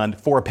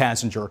refund for a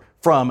passenger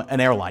from an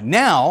airline.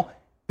 Now,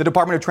 the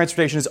Department of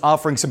Transportation is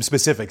offering some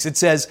specifics. It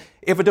says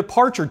if a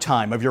departure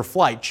time of your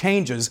flight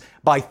changes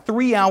by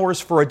 3 hours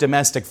for a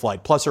domestic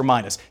flight, plus or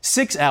minus,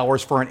 6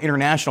 hours for an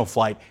international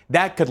flight,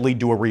 that could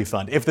lead to a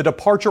refund. If the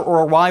departure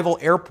or arrival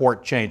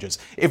airport changes,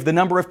 if the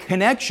number of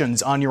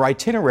connections on your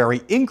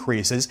itinerary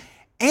increases,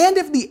 and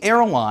if the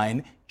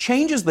airline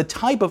changes the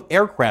type of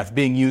aircraft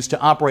being used to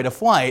operate a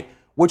flight,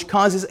 which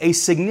causes a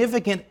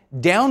significant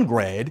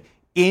downgrade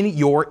in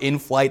your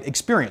in-flight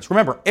experience.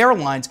 Remember,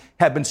 airlines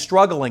have been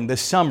struggling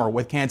this summer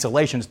with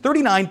cancellations.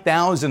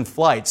 39,000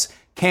 flights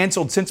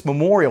canceled since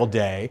Memorial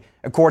Day,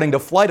 according to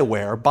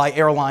FlightAware, by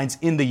airlines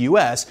in the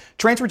U.S.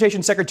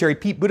 Transportation Secretary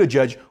Pete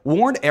Buttigieg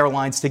warned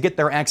airlines to get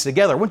their acts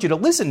together. I want you to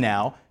listen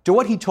now to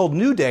what he told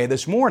New Day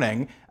this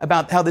morning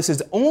about how this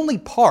is only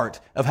part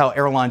of how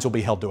airlines will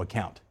be held to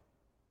account.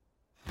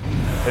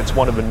 It's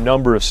one of a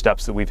number of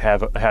steps that we've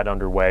had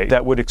underway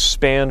that would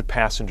expand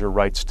passenger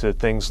rights to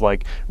things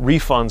like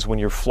refunds when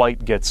your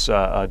flight gets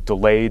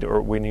delayed,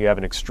 or when you have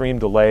an extreme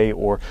delay,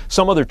 or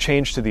some other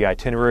change to the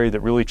itinerary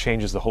that really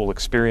changes the whole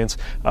experience,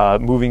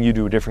 moving you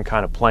to a different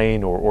kind of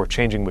plane, or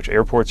changing which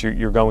airports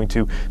you're going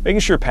to, making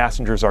sure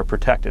passengers are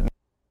protected.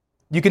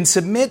 You can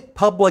submit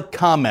public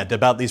comment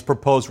about these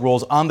proposed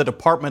rules on the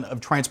Department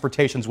of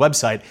Transportation's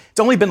website. It's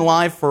only been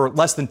live for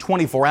less than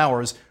 24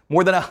 hours.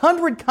 More than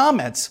 100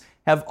 comments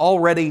have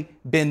already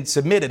been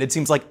submitted. It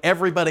seems like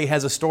everybody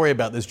has a story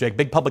about this, Jake.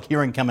 Big public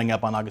hearing coming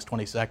up on August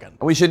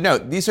 22nd. We should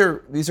note, these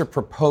are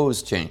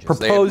proposed changes.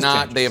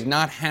 They have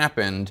not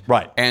happened.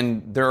 Right.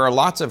 And there are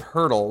lots of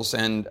hurdles,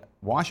 and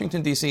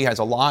Washington, D.C. has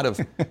a lot of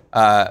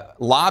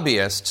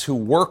lobbyists who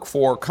work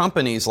for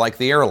companies like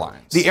the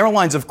airlines. The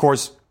airlines, of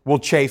course, will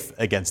chafe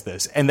against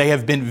this, and they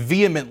have been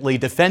vehemently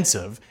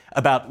defensive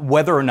about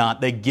whether or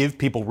not they give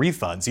people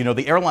refunds. You know,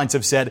 the airlines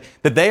have said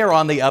that they are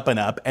on the up and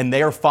up, and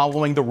they are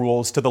following the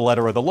rules to the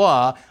letter of the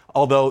law,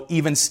 although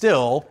even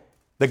still,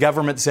 the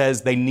government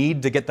says they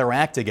need to get their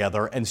act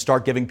together and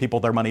start giving people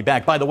their money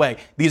back. By the way,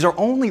 these are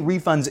only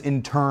refunds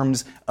in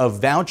terms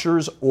of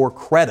vouchers or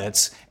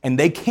credits, and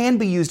they can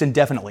be used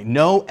indefinitely.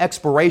 No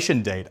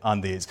expiration date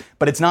on these,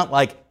 but it's not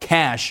like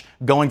cash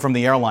going from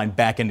the airline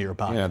back into your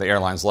pocket. Yeah, the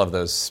airlines love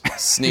those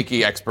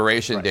sneaky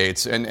expiration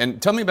dates.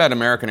 And tell me about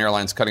American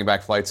Airlines cutting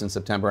back flights in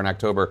September and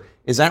October.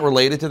 Is that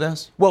related to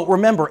this? Well,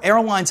 remember,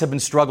 airlines have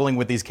been struggling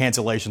with these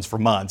cancellations for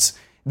months.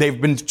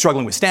 They've been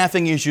struggling with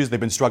staffing issues. They've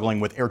been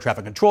struggling with air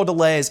traffic control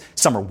delays.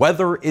 Summer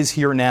weather is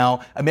here now.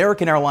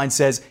 American Airlines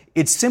says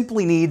it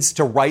simply needs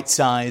to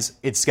right-size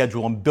its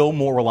schedule and build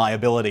more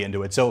reliability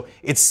into it. So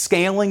it's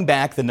scaling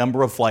back the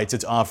number of flights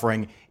it's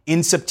offering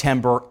in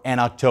September and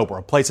October.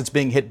 A place that's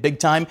being hit big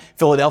time,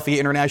 Philadelphia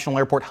International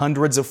Airport,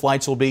 hundreds of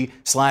flights will be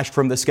slashed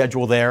from the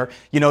schedule there.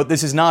 You know,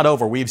 this is not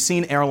over. We've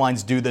seen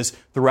airlines do this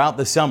throughout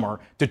the summer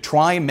to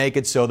try and make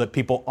it so that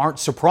people aren't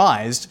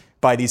surprised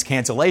by these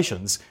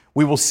cancellations.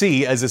 We will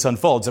see as this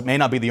unfolds. It may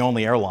not be the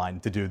only airline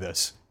to do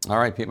this. All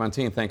right, Pete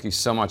Montine, thank you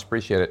so much.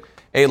 Appreciate it.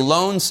 A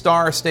Lone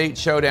Star State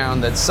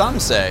showdown that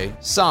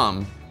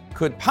some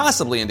could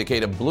possibly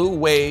indicate a blue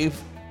wave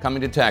coming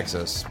to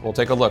Texas. We'll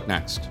take a look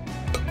next.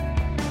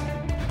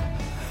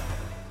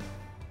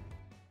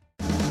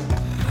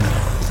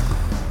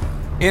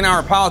 In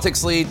our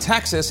politics lead,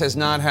 Texas has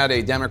not had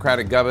a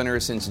Democratic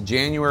governor since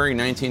January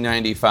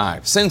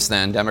 1995. Since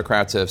then,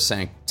 Democrats have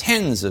sank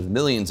tens of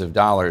millions of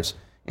dollars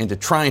into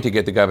trying to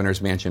get the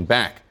governor's mansion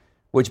back,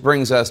 which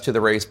brings us to the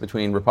race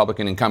between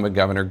Republican incumbent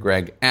Governor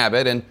Greg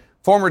Abbott and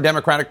former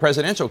Democratic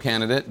presidential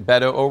candidate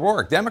Beto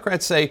O'Rourke.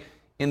 Democrats say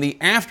in the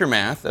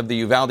aftermath of the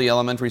Uvalde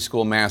Elementary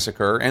School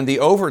massacre and the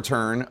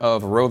overturn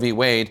of Roe v.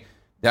 Wade,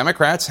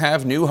 Democrats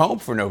have new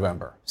hope for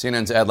November.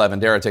 CNN's Ed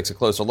Lavandera takes a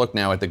closer look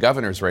now at the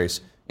governor's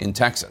race in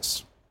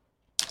Texas.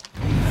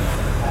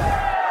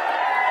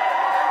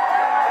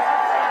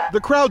 The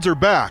crowds are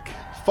back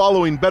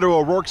following Beto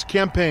O'Rourke's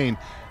campaign,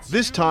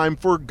 this time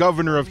for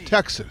governor of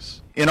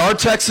Texas. In our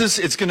Texas,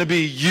 it's going to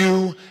be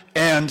you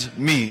and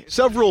me.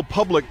 Several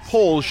public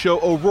polls show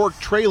O'Rourke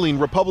trailing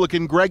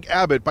Republican Greg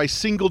Abbott by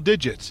single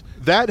digits.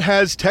 That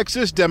has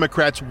Texas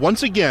Democrats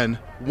once again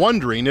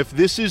wondering if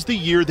this is the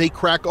year they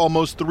crack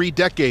almost 3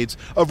 decades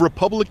of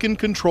Republican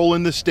control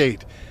in the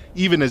state,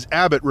 even as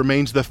Abbott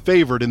remains the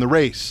favorite in the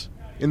race.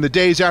 In the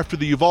days after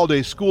the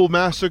Uvalde school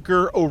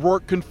massacre,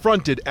 O'Rourke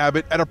confronted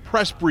Abbott at a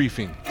press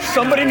briefing.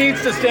 Somebody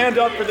needs to stand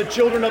up for the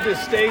children of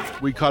this state.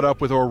 We caught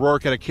up with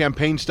O'Rourke at a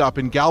campaign stop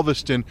in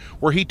Galveston,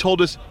 where he told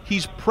us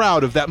he's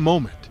proud of that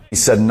moment. He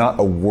said not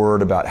a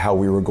word about how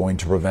we were going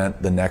to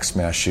prevent the next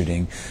mass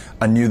shooting.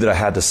 I knew that I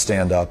had to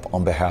stand up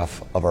on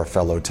behalf of our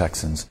fellow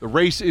Texans. The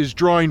race is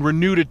drawing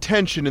renewed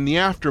attention in the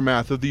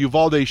aftermath of the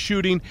Uvalde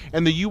shooting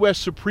and the U.S.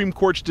 Supreme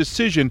Court's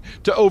decision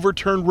to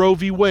overturn Roe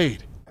v.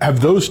 Wade. Have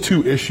those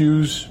two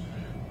issues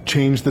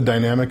changed the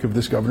dynamic of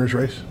this governor's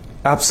race?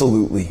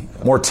 Absolutely.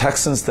 More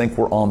Texans think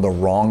we're on the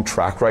wrong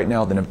track right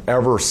now than have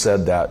ever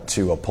said that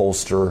to a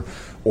pollster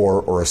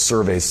or a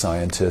survey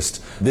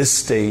scientist. This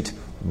state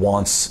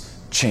wants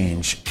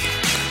change.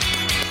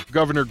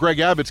 Governor Greg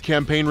Abbott's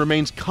campaign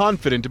remains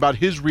confident about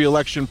his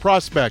re-election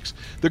prospects.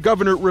 The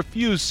governor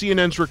refused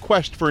CNN's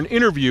request for an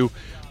interview,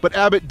 But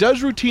Abbott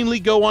does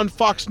routinely go on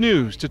Fox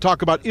News to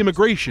talk about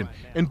immigration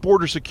and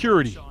border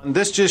security.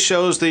 This just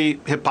shows the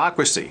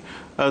hypocrisy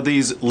of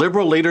these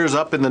liberal leaders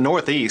up in the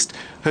Northeast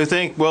who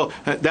think, well,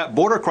 that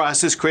border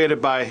crisis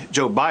created by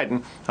Joe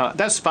Biden,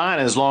 that's fine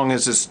as long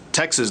as it's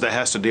Texas that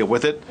has to deal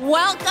with it.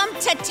 Welcome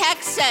to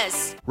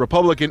Texas.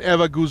 Republican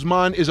Eva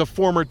Guzman is a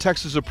former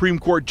Texas Supreme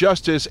Court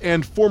justice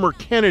and former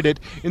candidate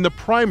in the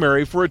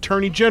primary for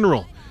Attorney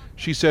General.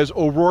 She says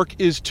O'Rourke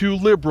is too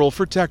liberal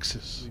for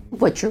Texas.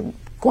 What you're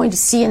going to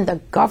see in the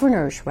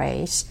governor's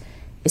race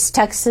is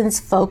Texans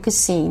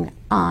focusing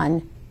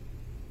on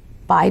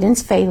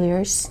Biden's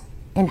failures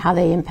and how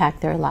they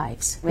impact their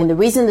lives. And the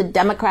reason the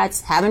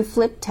Democrats haven't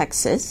flipped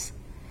Texas,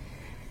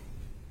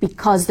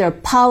 because their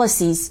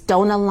policies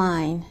don't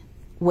align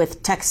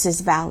with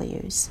Texas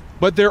values.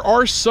 But there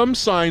are some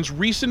signs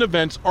recent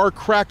events are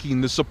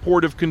cracking the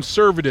support of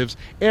conservatives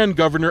and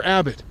Governor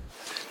Abbott.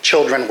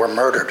 Children were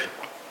murdered.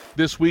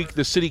 This week,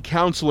 the city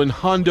council in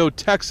Hondo,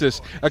 Texas,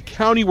 a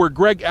county where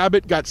Greg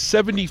Abbott got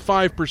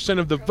 75%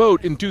 of the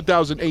vote in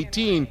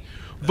 2018,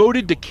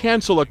 voted to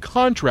cancel a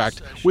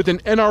contract with an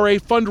NRA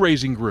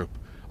fundraising group,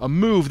 a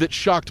move that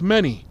shocked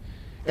many.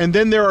 And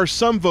then there are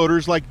some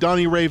voters like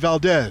Donnie Ray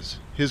Valdez.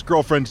 His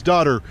girlfriend's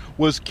daughter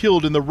was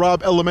killed in the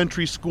Robb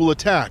Elementary School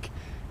attack.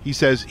 He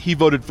says he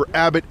voted for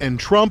Abbott and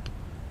Trump,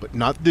 but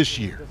not this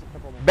year.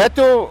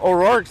 Beto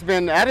O'Rourke's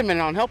been adamant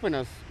on helping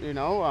us,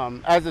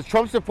 As a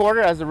Trump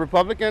supporter, as a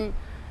Republican,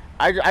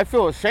 I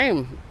feel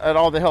ashamed at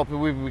all the help that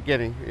we've been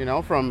getting,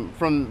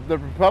 from the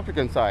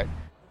Republican side.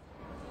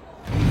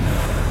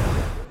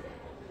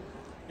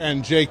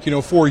 And Jake,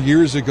 4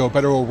 years ago,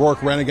 Beto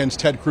O'Rourke ran against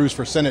Ted Cruz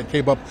for Senate,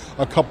 came up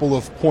a couple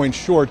of points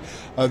short.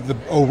 The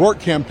O'Rourke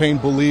campaign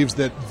believes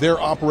that their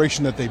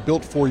operation that they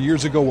built 4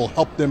 years ago will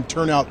help them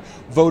turn out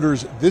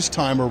voters this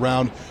time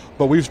around.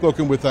 But we've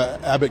spoken with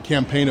Abbott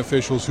campaign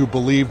officials who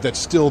believe that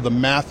still the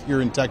math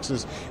here in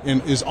Texas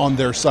is on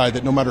their side,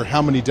 that no matter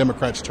how many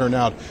Democrats turn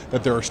out,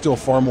 that there are still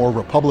far more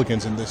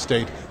Republicans in this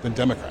state than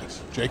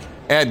Democrats. Jake?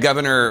 Ed,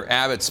 Governor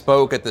Abbott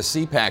spoke at the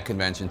CPAC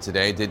convention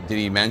today. Did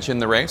he mention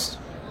the race?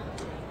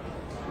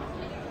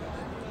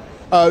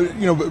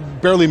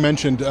 Barely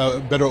mentioned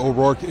Beto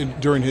O'Rourke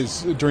during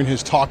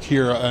his talk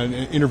here, an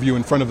interview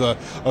in front of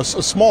a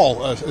small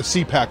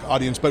CPAC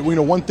audience. But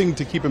one thing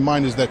to keep in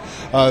mind is that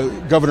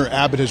Governor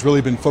Abbott has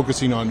really been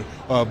focusing on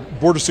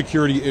border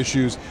security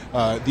issues,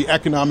 the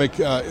economic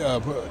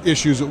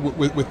issues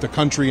with the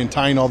country, and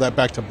tying all that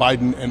back to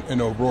Biden and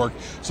O'Rourke.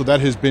 So that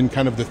has been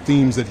kind of the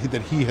themes that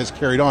he has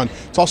carried on.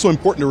 It's also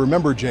important to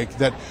remember, Jake,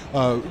 that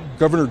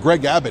Governor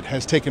Greg Abbott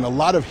has taken a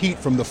lot of heat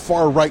from the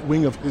far right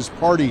wing of his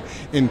party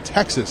in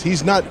Texas.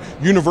 He's not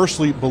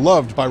universally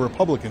beloved by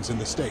Republicans in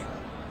the state.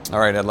 All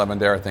right, Ed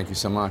Lavandera, thank you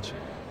so much.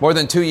 More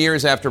than 2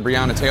 years after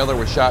Breonna Taylor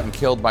was shot and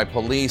killed by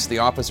police, the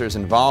officers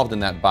involved in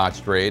that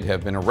botched raid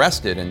have been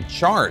arrested and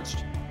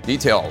charged.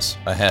 Details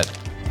ahead.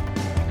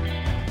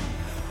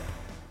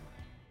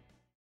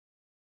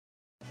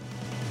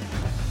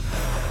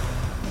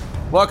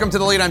 Welcome to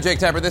The Lead. I'm Jake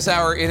Tapper. This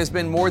hour, it has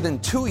been more than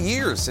 2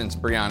 years since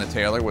Breonna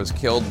Taylor was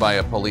killed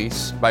by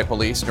police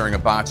during a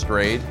botched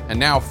raid, and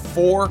now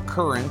 4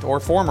 current or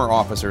former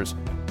officers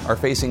are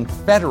facing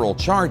federal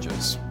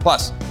charges.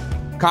 Plus,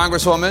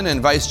 Congresswoman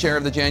and Vice Chair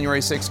of the January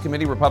 6th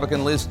Committee,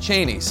 Republican Liz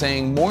Cheney,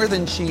 saying more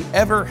than she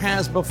ever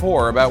has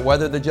before about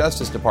whether the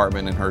Justice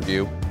Department, in her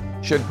view,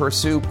 should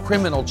pursue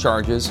criminal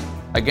charges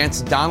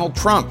against Donald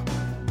Trump.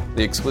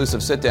 The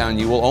exclusive sit-down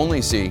you will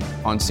only see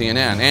on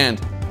CNN.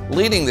 And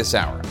leading this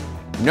hour,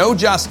 no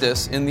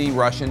justice in the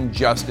Russian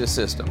justice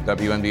system.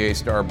 WNBA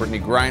star Brittney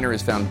Griner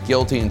is found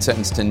guilty and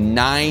sentenced to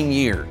 9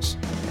 years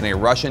in a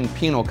Russian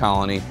penal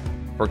colony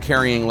for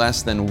carrying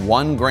less than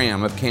 1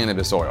 gram of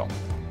cannabis oil.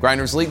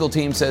 Griner's legal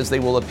team says they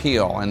will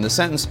appeal, and the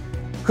sentence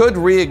could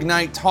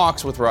reignite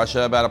talks with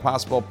Russia about a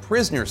possible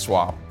prisoner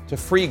swap to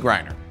free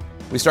Griner.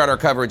 We start our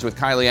coverage with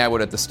Kylie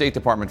Atwood at the State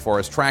Department for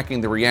us,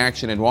 tracking the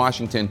reaction in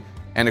Washington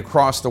and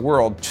across the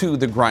world to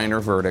the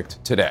Griner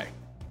verdict today.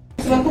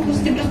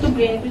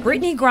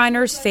 Brittney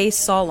Griner's face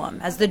solemn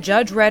as the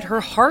judge read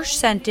her harsh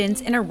sentence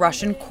in a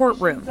Russian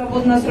courtroom.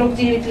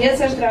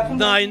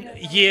 9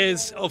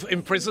 years of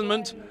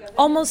imprisonment.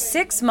 Almost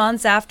 6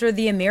 months after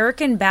the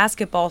American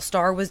basketball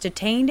star was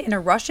detained in a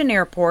Russian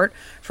airport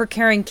for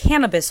carrying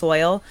cannabis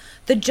oil,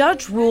 the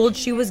judge ruled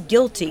she was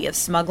guilty of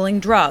smuggling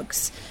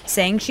drugs,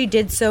 saying she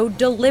did so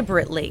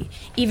deliberately,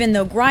 even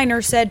though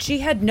Griner said she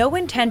had no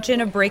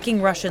intention of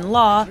breaking Russian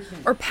law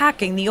or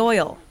packing the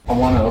oil. I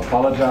want to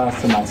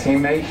apologize to my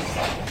teammates,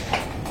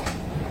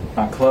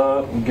 my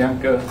club,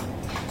 Gemka,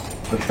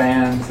 the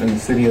fans, and the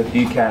city of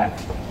DCAT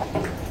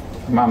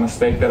for my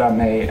mistake that I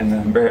made and the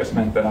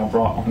embarrassment that I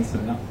brought onto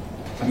them.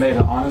 I made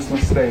an honest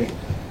mistake,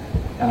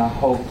 and I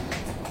hope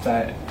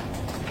that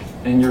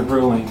in your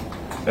ruling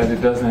that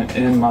it doesn't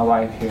end my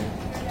life here.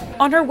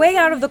 On her way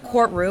out of the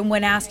courtroom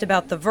when asked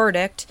about the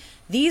verdict,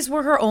 these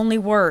were her only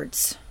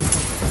words.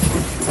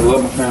 I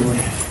love my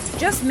family.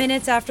 Just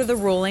minutes after the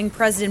ruling,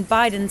 President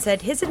Biden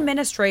said his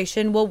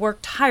administration will work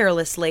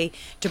tirelessly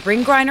to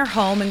bring Griner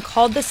home and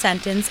called the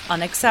sentence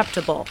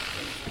unacceptable.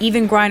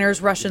 Even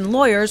Griner's Russian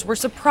lawyers were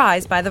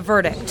surprised by the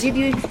verdict. Did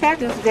you expect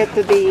that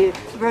the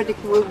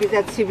verdict will be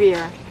that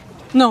severe?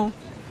 No,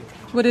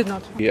 we did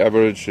not. The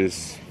average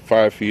is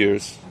 5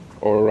 years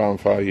or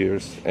around 5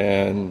 years,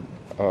 and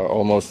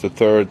almost a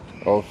third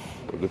of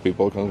the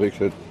people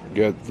convicted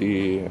get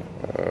the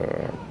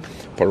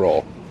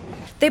parole.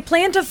 They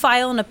plan to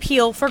file an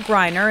appeal for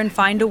Griner and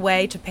find a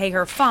way to pay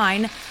her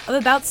fine of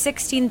about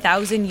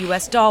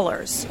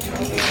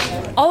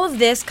 $16,000. All of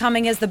this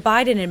coming as the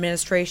Biden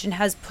administration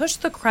has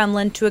pushed the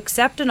Kremlin to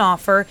accept an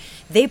offer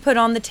they put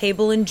on the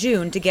table in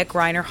June to get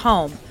Griner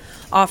home,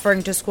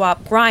 offering to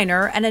swap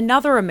Griner and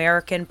another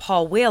American,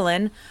 Paul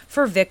Whelan,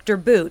 for Victor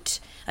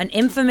Bout, an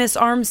infamous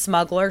arms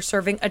smuggler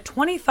serving a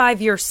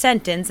 25-year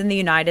sentence in the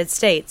United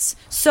States.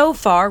 So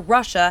far,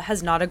 Russia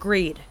has not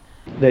agreed.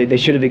 They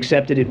should have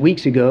accepted it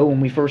weeks ago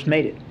when we first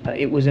made it.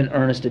 It was an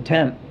earnest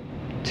attempt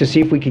to see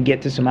if we could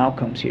get to some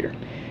outcomes here,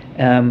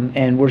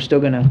 and we're still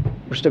gonna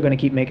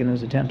keep making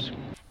those attempts.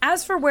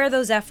 As for where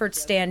those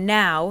efforts stand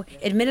now,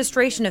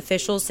 administration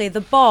officials say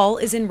the ball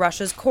is in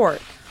Russia's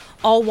court,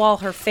 all while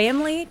her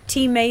family,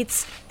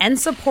 teammates, and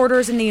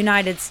supporters in the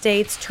United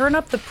States turn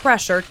up the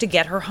pressure to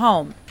get her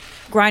home.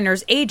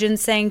 Griner's agent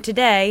saying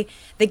today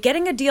that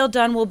getting a deal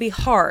done will be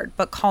hard,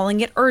 but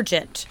calling it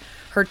urgent.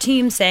 Her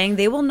team saying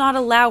they will not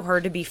allow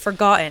her to be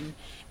forgotten,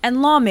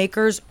 and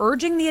lawmakers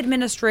urging the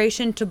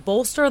administration to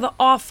bolster the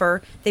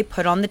offer they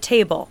put on the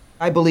table.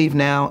 I believe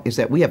now is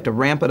that we have to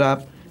ramp it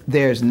up.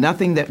 There's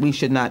nothing that we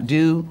should not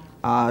do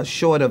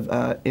short of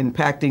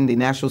impacting the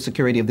national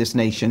security of this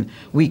nation.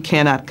 We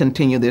cannot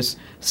continue this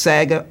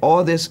saga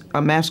or this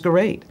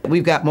masquerade.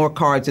 We've got more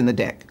cards in the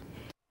deck.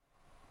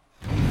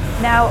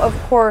 Now, of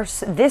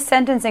course, this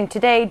sentencing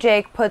today,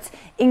 Jake, puts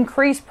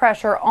increased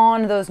pressure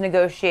on those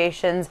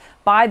negotiations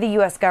by the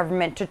U.S.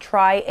 government to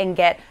try and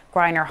get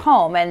Griner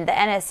home. And the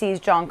NSC's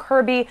John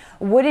Kirby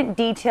wouldn't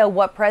detail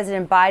what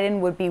President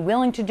Biden would be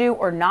willing to do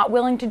or not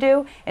willing to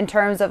do in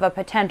terms of a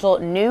potential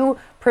new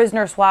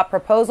prisoner swap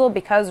proposal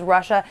because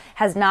Russia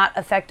has not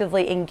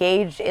effectively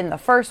engaged in the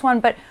first one.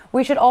 But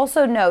we should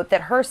also note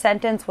that her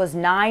sentence was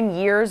 9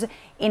 years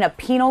in a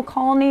penal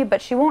colony, but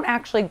she won't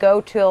actually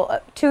go to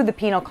the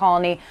penal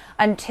colony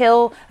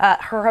until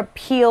her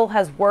appeal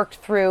has worked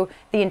through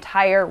the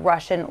entire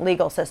Russian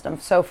legal system.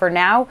 So for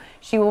now,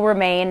 she will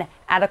remain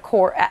at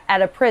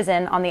a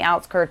prison on the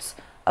outskirts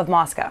of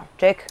Moscow.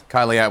 Jake?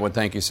 Kylie Atwood,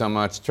 thank you so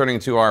much. Turning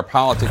to our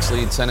politics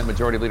lead, Senate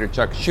Majority Leader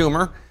Chuck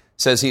Schumer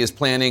says he is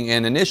planning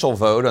an initial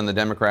vote on the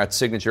Democrats'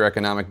 signature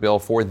economic bill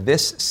for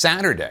this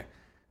Saturday.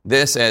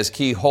 This as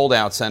key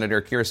holdout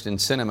Senator Kyrsten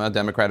Sinema,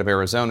 Democrat of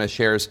Arizona,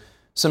 shares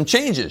some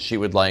changes she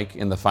would like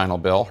in the final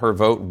bill. Her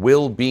vote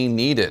will be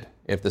needed.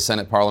 If the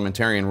Senate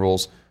parliamentarian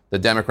rules, the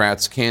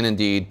Democrats can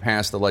indeed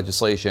pass the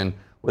legislation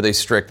with a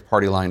strict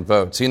party line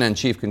vote. CNN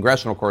chief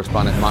congressional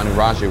correspondent Manu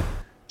Raju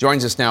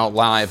joins us now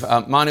live.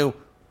 Manu,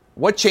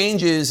 what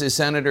changes is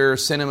Senator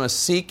Sinema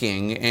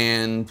seeking,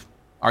 and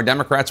are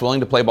Democrats willing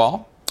to play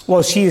ball?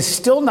 Well, she is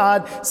still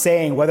not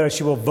saying whether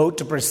she will vote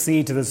to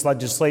proceed to this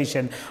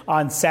legislation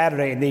on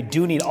Saturday, and they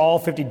do need all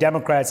 50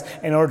 Democrats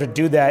in order to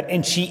do that.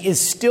 And she is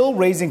still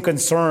raising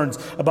concerns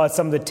about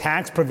some of the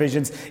tax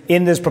provisions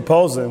in this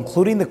proposal,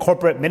 including the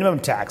corporate minimum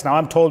tax. Now,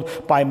 I'm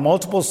told by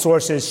multiple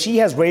sources she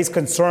has raised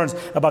concerns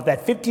about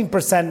that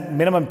 15%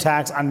 minimum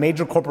tax on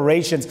major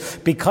corporations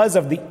because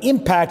of the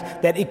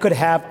impact that it could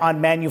have on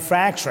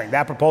manufacturing.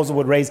 That proposal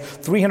would raise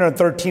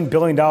 $313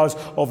 billion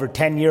over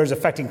 10 years,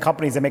 affecting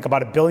companies that make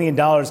about $1 billion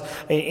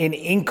in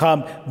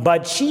income.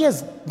 But she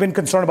has been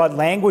concerned about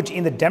language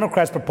in the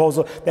Democrats'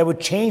 proposal that would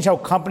change how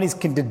companies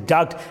can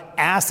deduct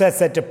assets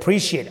that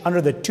depreciate.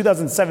 Under the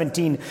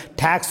 2017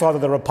 tax law that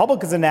the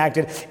Republicans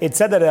enacted, it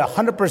said that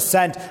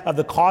 100% of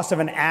the cost of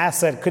an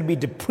asset could be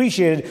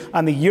depreciated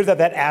on the year that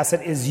that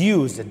asset is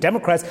used. The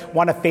Democrats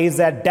want to phase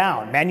that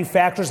down.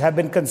 Manufacturers have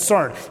been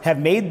concerned,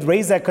 have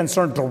raised that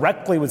concern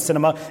directly with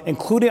Sinema,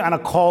 including on a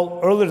call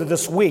earlier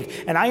this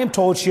week. And I am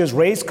told she has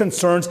raised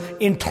concerns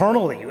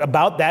internally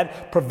about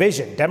that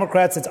provision.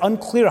 Democrats, it's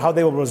unclear how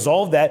they will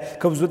resolve that,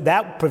 because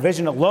that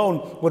provision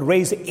alone would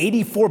raise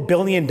 $84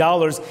 billion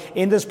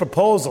in this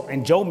proposal.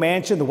 And Joe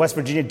Manchin, the West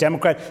Virginia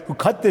Democrat who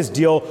cut this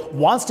deal,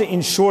 wants to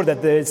ensure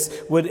that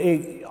this would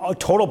a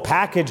total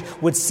package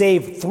would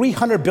save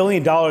 $300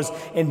 billion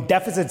in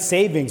deficit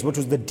savings, which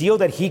was the deal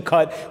that he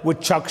cut with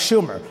Chuck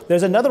Schumer.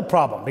 There's another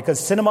problem, because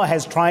Sinema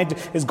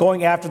is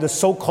going after the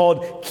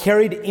so-called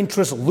carried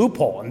interest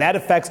loophole, and that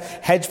affects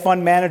hedge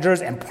fund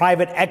managers and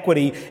private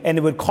equity, and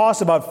it would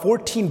cost about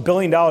 $14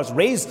 billion,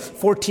 raise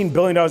 $14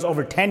 billion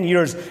over 10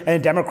 years, and the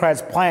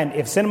Democrats' plan.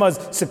 If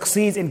Sinema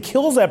succeeds and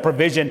kills that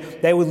provision,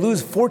 they would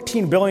lose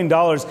 $14 billion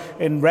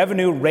in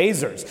revenue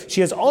raisers.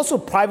 She has also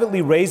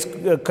privately raised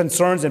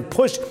concerns and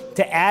pushed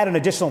to add an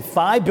additional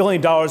 $5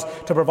 billion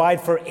to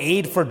provide for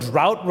aid for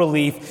drought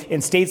relief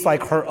in states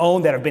like her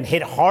own that have been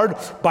hit hard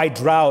by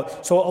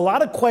drought. So a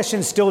lot of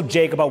questions still,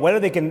 Jake, about whether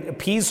they can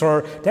appease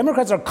her.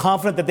 Democrats are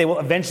confident that they will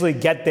eventually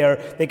get there.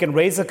 They can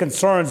raise the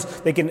concerns.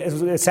 They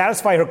can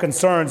satisfy her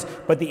concerns.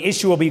 But the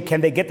issue will be,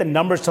 can they get the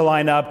numbers to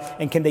line up?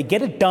 And can they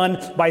get it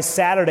done by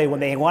Saturday when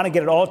they want to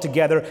get it all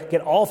together,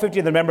 get all 50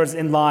 of the members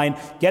in line,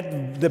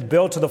 get the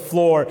bill to the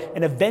floor,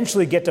 and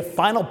eventually get to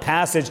final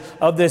passage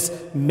of this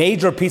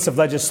major piece of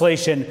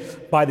legislation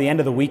by the end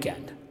of the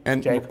weekend?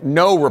 And Jake?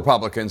 No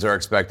Republicans are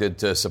expected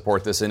to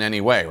support this in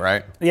any way,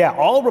 right? Yeah,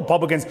 all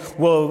Republicans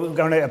are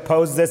going to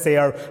oppose this. They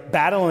are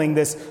battling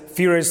this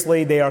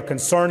furiously. They are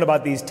concerned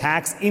about these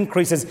tax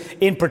increases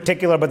in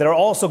particular, but they're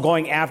also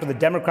going after the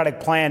Democratic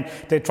plan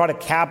to try to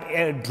cap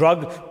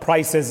drug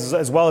prices,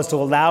 as well as to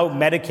allow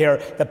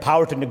Medicare the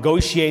power to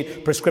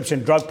negotiate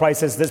prescription drug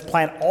prices. This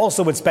plan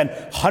also would spend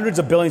hundreds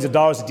of billions of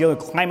dollars to deal with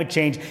climate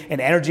change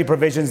and energy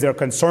provisions. They're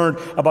concerned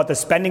about the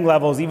spending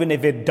levels, even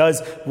if it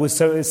does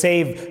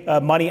save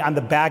money on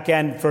the back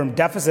end from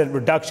deficit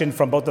reduction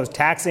from both those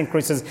tax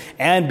increases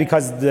and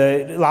because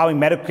allowing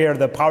Medicare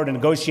the power to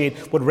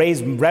negotiate would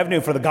raise revenue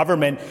for the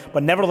government.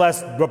 But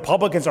nevertheless,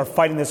 Republicans are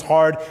fighting this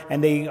hard,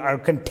 and they are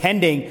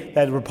contending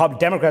that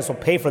Democrats will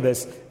pay for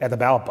this at the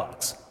ballot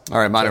box. All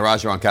right, Manu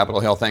Raju on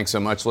Capitol Hill, thanks so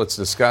much. Let's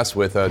discuss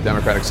with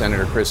Democratic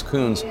Senator Chris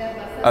Coons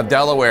of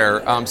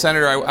Delaware.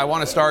 Senator, I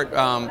want to start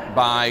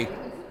by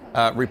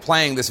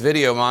replaying this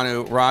video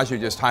Manu Raju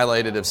just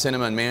highlighted of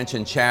Sinema and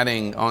Manchin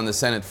chatting on the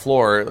Senate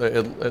floor.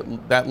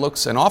 That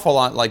looks an awful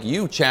lot like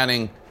you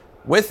chatting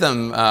with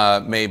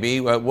them, maybe.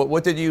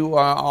 What did you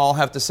all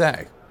have to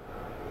say?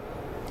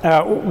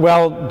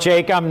 Well,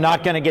 Jake, I'm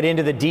not going to get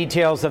into the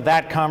details of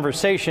that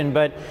conversation,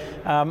 but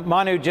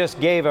Manu just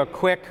gave a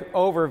quick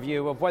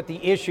overview of what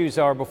the issues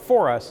are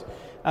before us.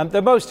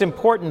 The most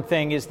important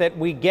thing is that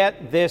we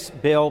get this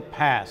bill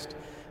passed.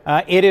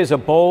 It is a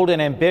bold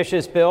and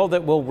ambitious bill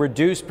that will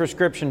reduce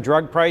prescription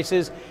drug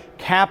prices,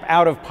 cap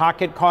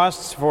out-of-pocket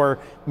costs for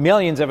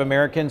millions of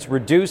Americans,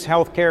 reduce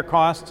health care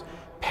costs,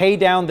 pay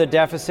down the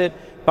deficit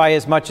by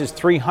as much as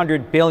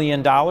 $300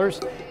 billion,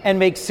 and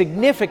make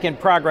significant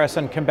progress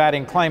on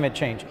combating climate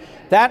change.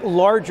 That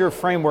larger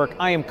framework,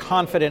 I am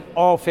confident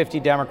all 50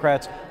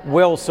 Democrats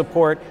will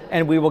support,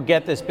 and we will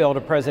get this bill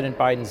to President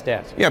Biden's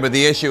desk. Yeah, but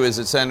the issue is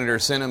that Senator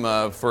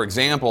Sinema, for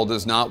example,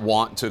 does not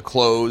want to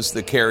close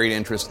the carried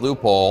interest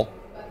loophole,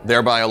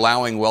 thereby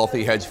allowing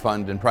wealthy hedge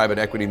fund and private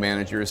equity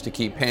managers to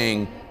keep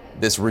paying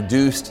this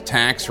reduced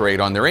tax rate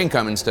on their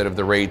income instead of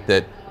the rate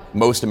that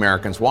most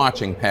Americans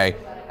watching pay.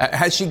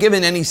 Has she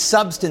given any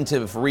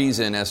substantive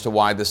reason as to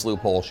why this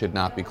loophole should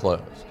not be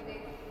closed?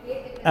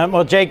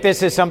 Well, Jake,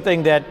 this is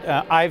something that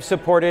I've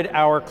supported,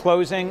 our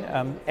closing.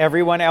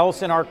 Everyone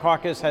else in our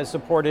caucus has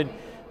supported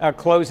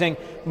closing,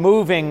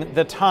 moving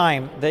the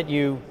time that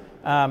you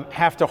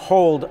have to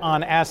hold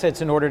on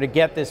assets in order to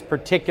get this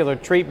particular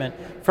treatment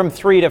from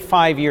 3 to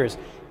 5 years.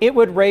 It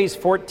would raise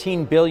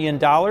 $14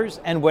 billion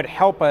and would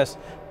help us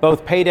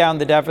both pay down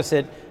the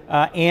deficit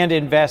and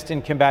invest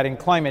in combating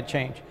climate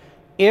change.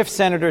 If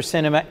Senator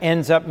Sinema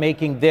ends up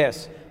making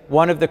this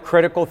one of the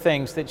critical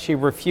things that she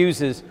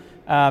refuses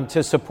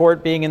to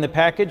support being in the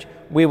package,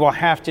 we will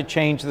have to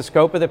change the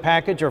scope of the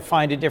package or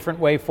find a different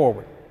way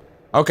forward.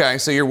 Okay,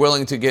 so you're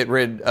willing to get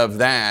rid of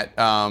that.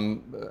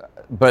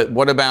 But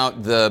what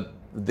about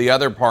the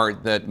other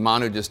part that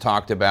Manu just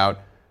talked about,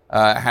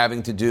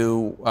 having to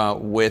do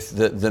with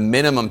the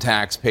minimum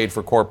tax paid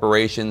for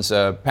corporations?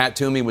 Pat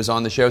Toomey was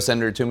on the show,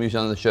 Senator Toomey was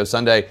on the show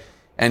Sunday,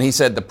 and he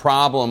said the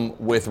problem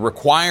with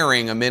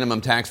requiring a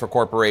minimum tax for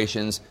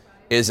corporations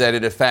is that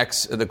it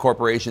affects the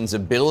corporation's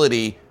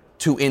ability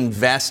to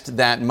invest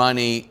that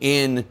money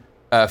in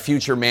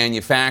future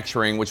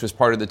manufacturing, which was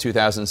part of the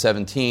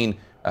 2017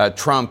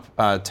 Trump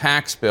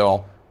tax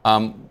bill.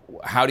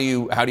 How do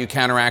you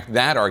counteract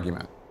that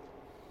argument?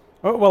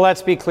 Well,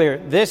 let's be clear.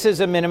 This is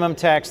a minimum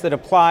tax that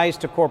applies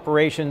to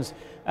corporations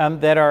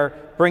that are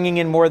bringing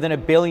in more than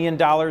 $1 billion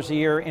a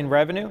year in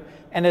revenue.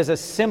 And as a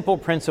simple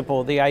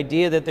principle, the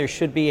idea that there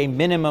should be a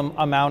minimum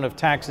amount of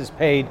taxes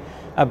paid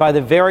by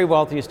the very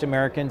wealthiest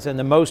Americans and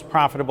the most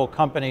profitable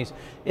companies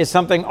is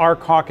something our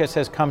caucus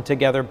has come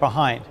together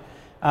behind.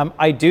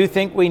 I do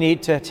think we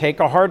need to take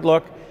a hard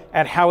look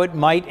at how it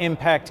might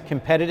impact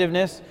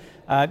competitiveness.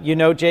 You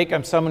know, Jake,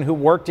 I'm someone who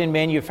worked in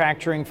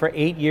manufacturing for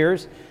 8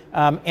 years,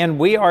 and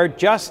we are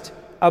just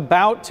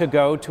about to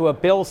go to a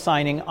bill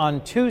signing on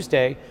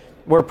Tuesday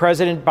where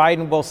President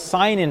Biden will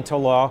sign into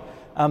law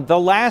the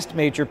last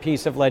major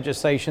piece of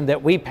legislation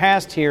that we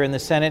passed here in the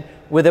Senate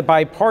with a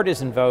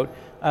bipartisan vote,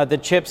 the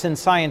CHIPS and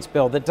Science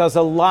Bill, that does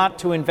a lot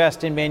to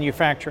invest in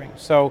manufacturing.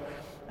 So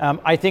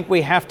I think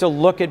we have to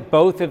look at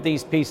both of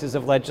these pieces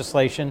of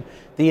legislation,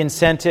 the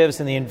incentives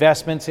and the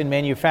investments in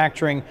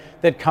manufacturing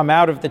that come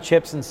out of the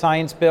CHIPS and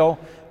Science Bill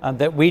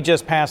that we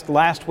just passed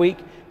last week,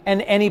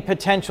 and any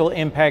potential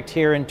impact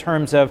here in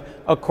terms of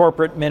a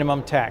corporate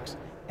minimum tax.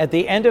 At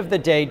the end of the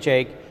day,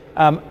 Jake,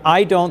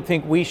 I don't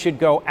think we should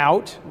go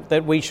out,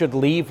 that we should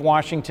leave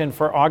Washington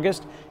for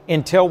August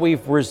until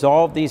we've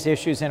resolved these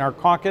issues in our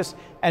caucus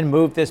and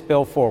moved this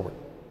bill forward.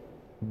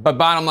 But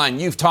bottom line,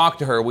 you've talked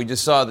to her. We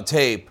just saw the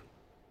tape.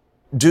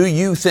 Do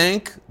you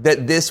think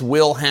that this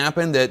will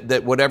happen,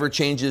 that whatever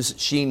changes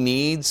she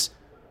needs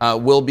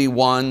will be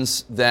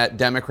ones that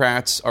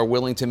Democrats are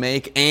willing to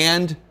make,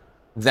 and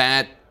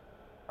that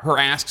her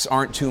asks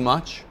aren't too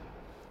much?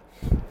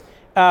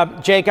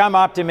 Jake, I'm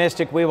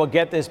optimistic we will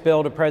get this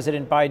bill to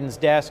President Biden's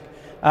desk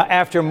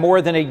after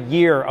more than a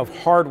year of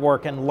hard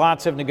work and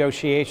lots of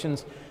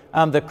negotiations.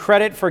 The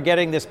credit for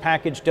getting this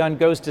package done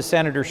goes to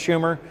Senator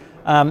Schumer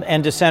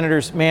and to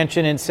Senators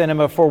Manchin and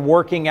Sinema for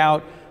working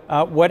out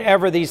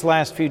whatever these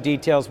last few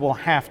details will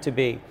have to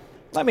be.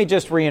 Let me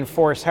just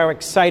reinforce how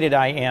excited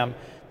I am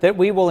that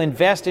we will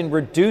invest in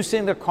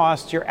reducing the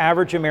costs your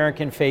average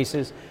American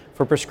faces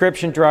for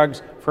prescription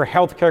drugs, for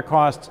healthcare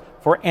costs,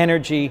 for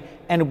energy,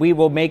 and we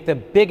will make the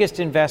biggest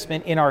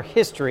investment in our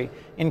history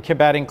in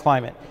combating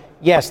climate.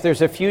 Yes,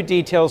 there's a few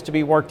details to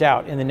be worked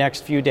out in the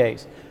next few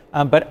days,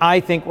 but I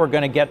think we're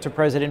going to get to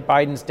President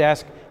Biden's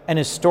desk an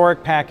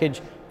historic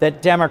package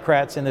that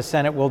Democrats in the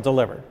Senate will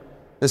deliver.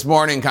 This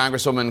morning,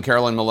 Congresswoman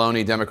Carolyn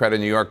Maloney, Democrat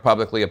of New York,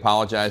 publicly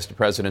apologized to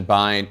President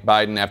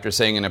Biden after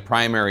saying in a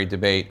primary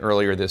debate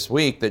earlier this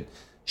week that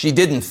she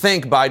didn't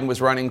think Biden was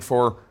running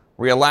for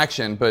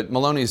re-election. But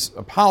Maloney's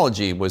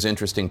apology was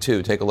interesting,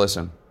 too. Take a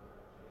listen.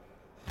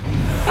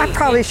 I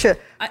probably should.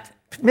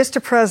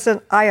 Mr.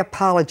 President, I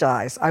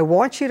apologize. I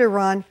want you to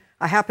run.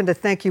 I happen to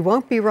think you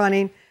won't be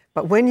running.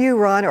 But when you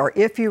run, or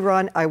if you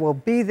run, I will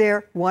be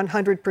there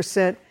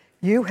 100%.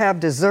 You have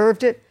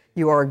deserved it.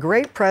 You are a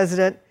great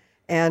president.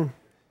 And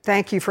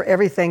thank you for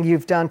everything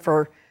you've done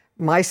for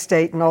my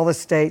state and all the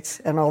states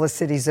and all the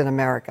cities in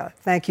America.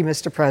 Thank you,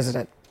 Mr.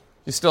 President.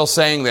 She's still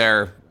saying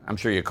there, I'm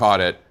sure you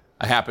caught it,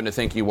 I happen to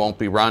think you won't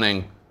be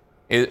running.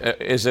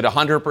 Is it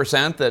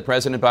 100% that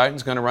President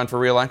Biden's going to run for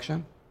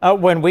re-election?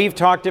 When we've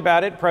talked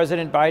about it,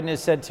 President Biden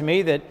has said to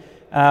me that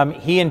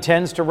he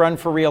intends to run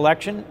for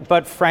re-election.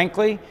 But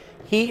frankly,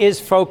 he is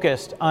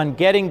focused on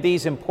getting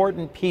these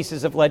important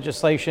pieces of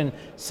legislation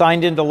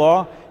signed into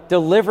law,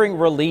 delivering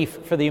relief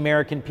for the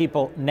American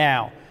people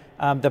now.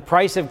 The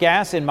price of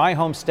gas in my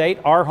home state,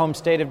 our home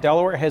state of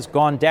Delaware, has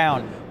gone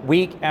down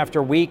week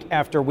after week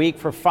after week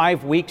for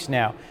 5 weeks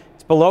now.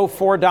 It's below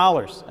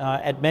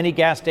 $4 at many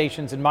gas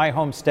stations in my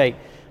home state.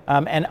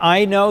 And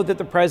I know that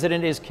the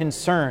president is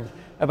concerned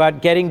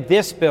about getting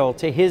this bill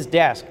to his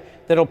desk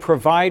that'll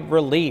provide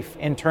relief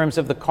in terms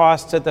of the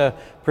costs at the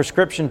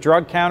prescription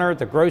drug counter,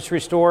 the grocery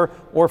store,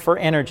 or for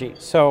energy.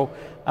 So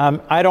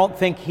I don't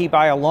think he,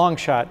 by a long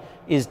shot,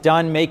 is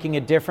done making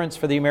a difference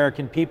for the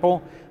American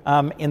people.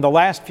 In the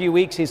last few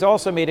weeks, he's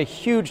also made a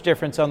huge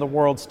difference on the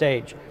world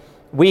stage.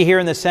 We here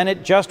in the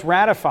Senate just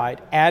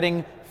ratified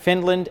adding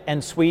Finland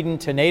and Sweden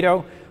to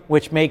NATO,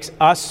 which makes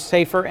us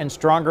safer and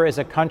stronger as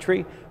a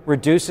country,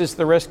 reduces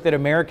the risk that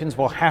Americans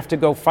will have to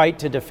go fight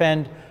to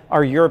defend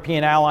our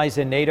European allies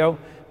in NATO.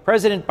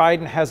 President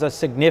Biden has a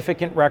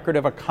significant record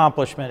of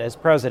accomplishment as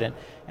president,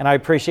 and I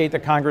appreciate the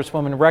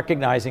Congresswoman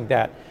recognizing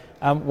that.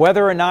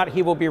 Whether or not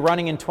he will be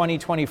running in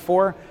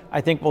 2024,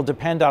 I think will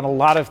depend on a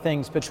lot of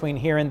things between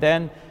here and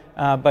then,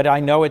 but I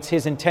know it's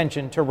his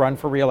intention to run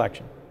for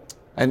re-election.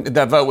 And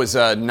that vote was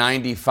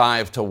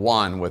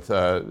 95-1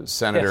 with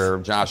Senator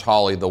Yes. Josh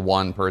Hawley, the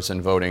one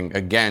person voting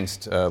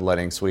against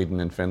letting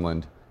Sweden and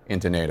Finland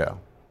into NATO.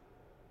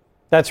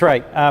 That's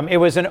right. It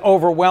was an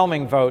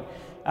overwhelming vote.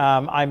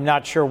 I'm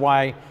not sure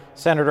why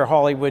Senator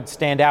Hawley would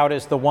stand out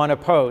as the one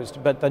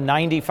opposed, but the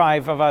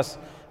 95 of us,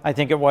 I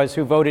think it was,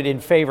 who voted in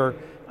favor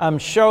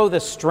show the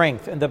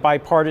strength and the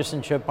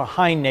bipartisanship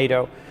behind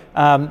NATO,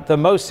 the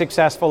most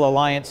successful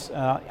alliance,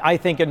 I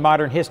think, in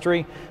modern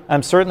history,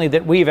 certainly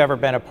that we've ever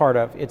been a part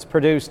of. It's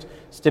produced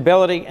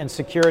stability and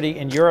security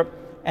in Europe.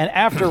 And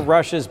after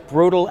Russia's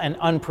brutal and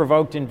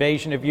unprovoked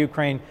invasion of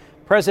Ukraine,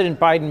 President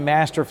Biden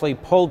masterfully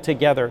pulled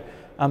together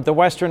the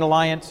Western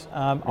Alliance,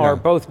 are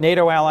both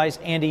NATO allies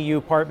and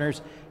EU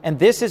partners. And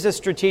this is a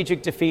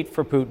strategic defeat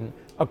for Putin,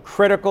 a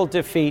critical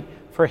defeat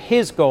for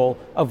his goal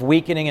of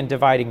weakening and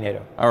dividing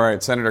NATO. All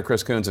right, Senator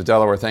Chris Coons of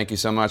Delaware, thank you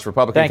so much.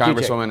 Republican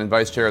Congresswoman and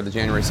Vice Chair of the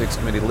January 6th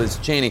Committee, Liz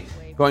Cheney,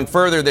 going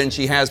further than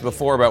she has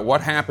before about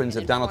what happens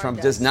if Donald Trump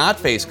does not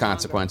face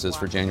consequences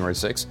for January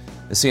 6th.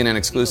 The CNN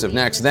exclusive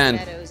next. Then,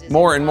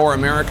 more and more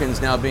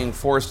Americans now being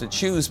forced to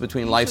choose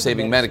between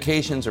life-saving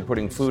medications or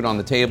putting food on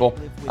the table.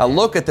 A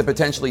look at the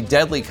potentially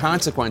deadly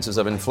consequences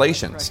of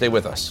inflation. Stay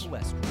with us.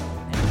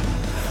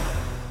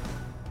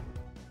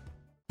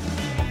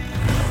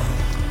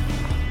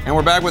 And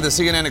we're back with a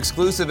CNN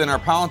exclusive in our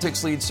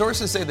politics lead.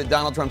 Sources say that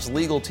Donald Trump's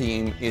legal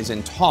team is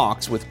in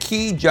talks with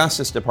key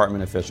Justice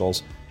Department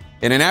officials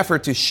in an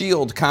effort to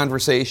shield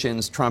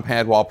conversations Trump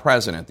had while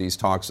president. These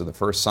talks are the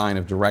first sign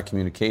of direct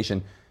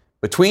communication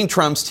between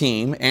Trump's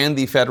team and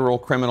the federal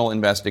criminal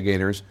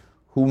investigators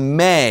who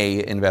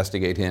may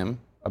investigate him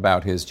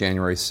about his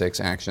January 6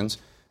 actions.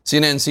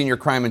 CNN senior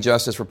crime and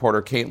justice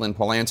reporter Caitlin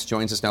Polantz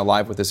joins us now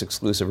live with this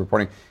exclusive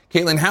reporting.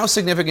 Caitlin, how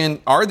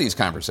significant are these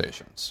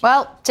conversations?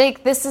 Well,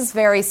 Jake, this is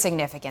very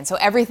significant. So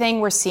everything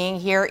we're seeing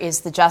here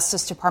is the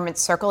Justice Department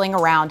circling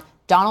around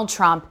Donald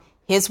Trump,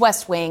 his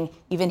West Wing,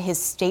 even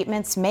his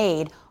statements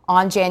made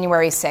on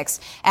January 6th.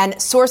 And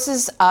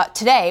sources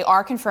today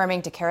are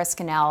confirming to Kara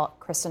Scannell,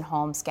 Kristen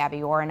Holmes,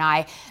 Gabby Orr, and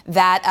I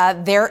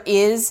that there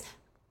is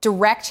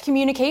direct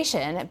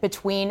communication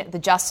between the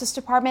Justice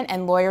Department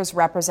and lawyers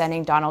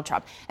representing Donald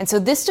Trump. And so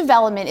this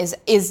development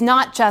is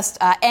not just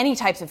any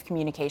types of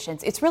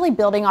communications. It's really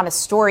building on a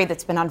story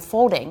that's been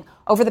unfolding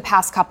over the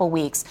past couple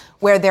weeks,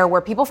 where there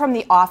were people from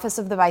the office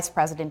of the vice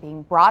president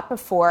being brought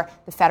before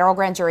the federal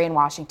grand jury in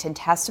Washington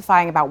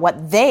testifying about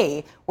what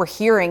they were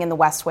hearing in the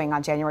West Wing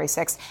on January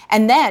 6th.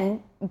 And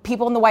then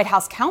people in the White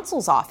House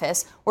counsel's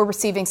office were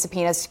receiving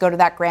subpoenas to go to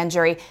that grand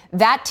jury.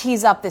 That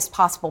tees up this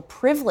possible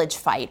privilege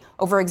fight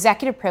over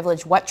executive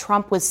privilege, what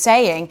Trump was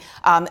saying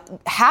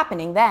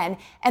happening then.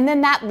 And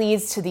then that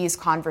leads to these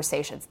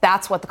conversations.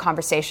 That's what the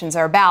conversations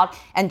are about.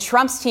 And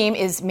Trump's team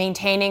is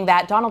maintaining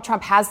that Donald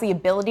Trump has the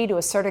ability to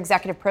assert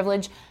executive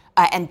privilege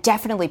and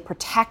definitely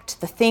protect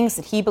the things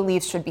that he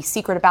believes should be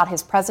secret about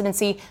his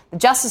presidency. The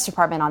Justice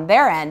Department on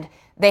their end,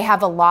 they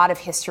have a lot of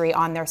history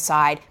on their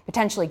side,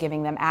 potentially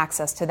giving them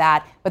access to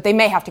that, but they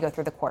may have to go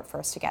through the court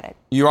first to get it.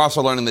 You're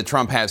also learning that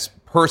Trump has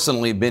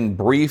personally been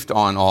briefed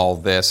on all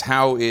this.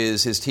 How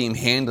is his team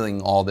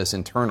handling all this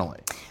internally?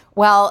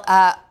 Well,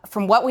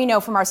 from what we know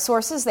from our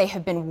sources, they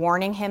have been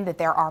warning him that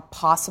there are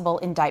possible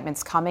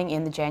indictments coming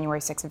in the January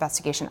 6th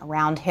investigation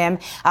around him,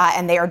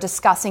 and they are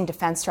discussing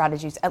defense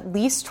strategies at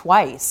least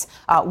twice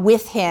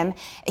with him.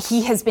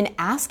 He has been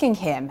asking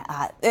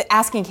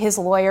his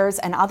lawyers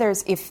and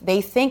others if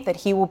they think that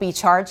he will be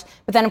charged.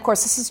 But then, of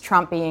course, this is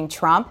Trump being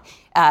Trump.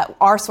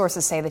 Our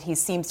sources say that he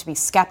seems to be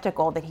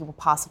skeptical that he will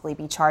possibly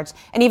be charged.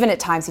 And even at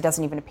times, he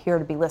doesn't even appear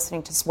to be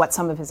listening to what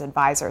some of his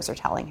advisors are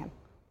telling him.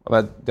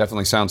 Well, that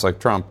definitely sounds like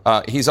Trump.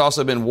 He's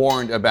also been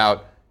warned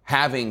about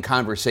having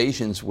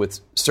conversations with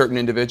certain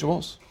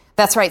individuals.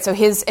 That's right. So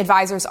his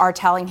advisors are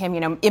telling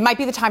him, it might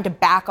be the time to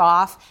back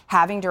off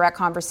having direct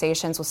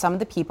conversations with some of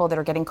the people that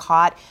are getting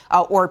caught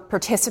or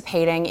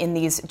participating in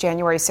these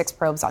January 6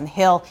 probes on the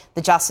Hill,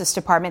 the Justice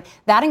Department.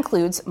 That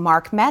includes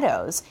Mark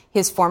Meadows,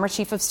 his former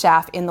chief of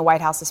staff in the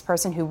White House, this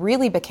person who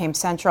really became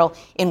central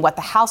in what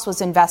the House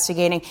was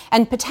investigating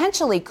and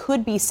potentially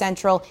could be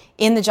central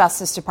in the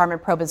Justice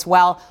Department probe as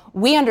well.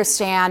 We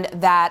understand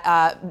that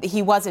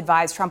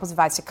Trump was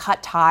advised to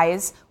cut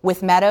ties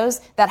with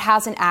Meadows. That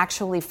hasn't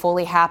actually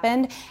fully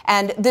happened.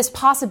 And this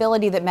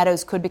possibility that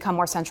Meadows could become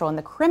more central in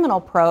the criminal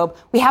probe,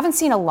 we haven't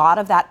seen a lot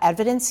of that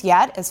evidence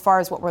yet as far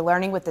as what we're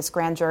learning with this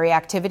grand jury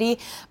activity.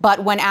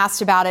 But when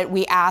asked about it,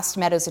 we asked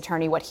Meadows'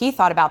 attorney what he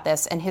thought about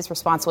this, and his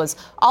response was,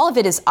 all of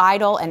it is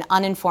idle and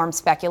uninformed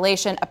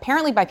speculation,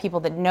 apparently by people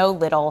that know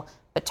little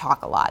but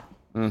talk a lot.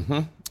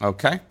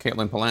 Okay.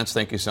 Caitlin Polantz,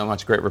 thank you so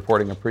much. Great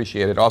reporting.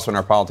 Appreciate it. Also in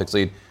our politics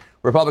lead,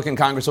 Republican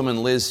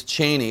Congresswoman Liz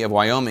Cheney of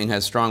Wyoming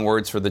has strong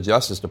words for the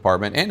Justice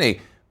Department and a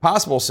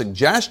possible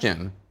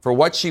suggestion for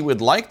what she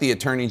would like the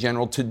Attorney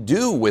General to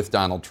do with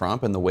Donald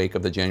Trump in the wake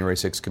of the January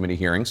 6th committee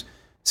hearings.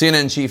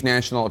 CNN Chief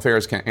National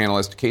Affairs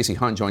Analyst Casey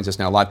Hunt joins us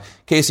now live.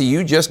 Casey,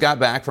 you just got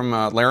back from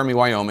Laramie,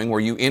 Wyoming,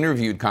 where you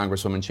interviewed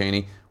Congresswoman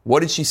Cheney.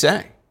 What did she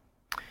say?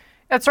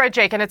 That's right,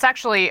 Jake. And it's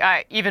actually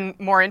even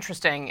more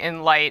interesting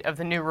in light of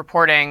the new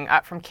reporting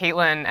from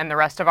Caitlin and the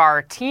rest of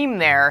our team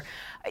there.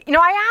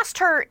 I asked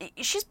her,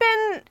 she's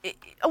been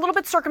a little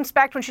bit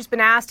circumspect when she's been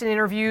asked in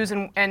interviews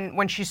and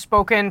when she's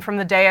spoken from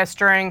the dais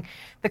during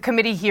the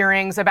committee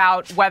hearings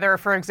about whether,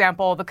 for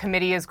example, the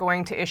committee is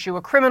going to issue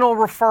a criminal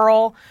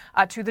referral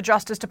to the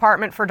Justice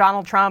Department for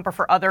Donald Trump or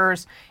for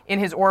others in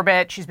his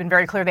orbit. She's been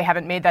very clear they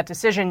haven't made that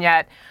decision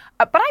yet.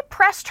 But I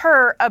pressed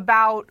her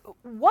about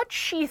what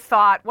she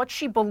thought, what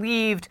she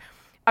believed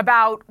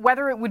about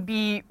whether it would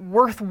be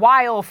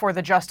worthwhile for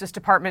the Justice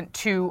Department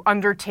to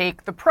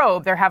undertake the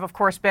probe. There have, of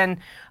course, been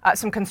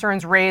some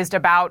concerns raised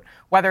about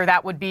whether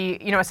that would be,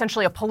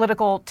 essentially a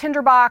political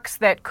tinderbox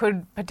that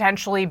could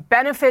potentially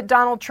benefit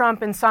Donald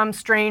Trump in some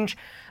strange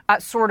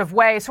sort of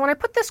way. So when I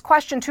put this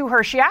question to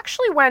her, she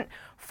actually went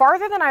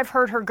farther than I've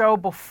heard her go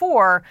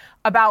before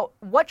about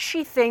what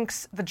she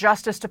thinks the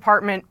Justice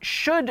Department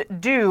should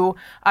do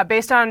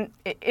based on,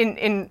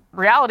 in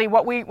reality,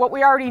 what we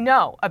already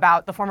know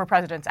about the former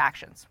president's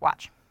actions.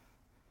 Watch.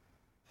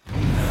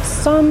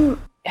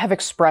 Some have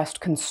expressed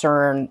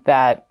concern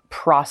that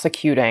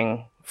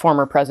prosecuting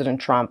former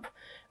President Trump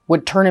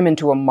would turn him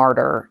into a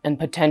martyr and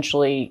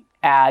potentially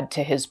add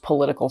to his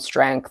political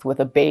strength with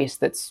a base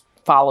that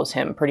follows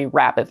him pretty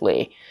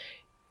rapidly.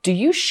 Do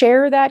you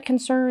share that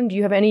concern? Do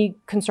you have any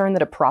concern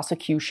that a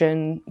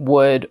prosecution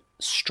would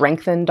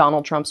strengthen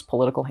Donald Trump's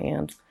political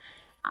hand?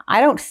 I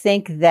don't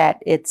think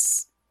that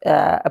it's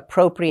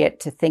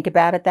appropriate to think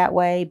about it that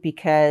way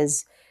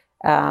because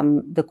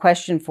the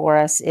question for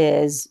us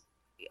is,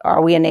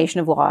 are we a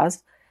nation of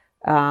laws?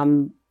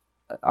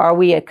 Are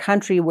we a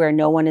country where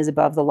no one is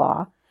above the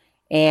law?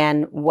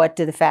 And what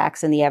do the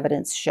facts and the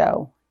evidence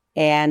show?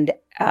 And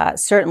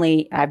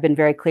Certainly, I've been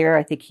very clear.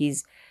 I think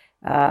he's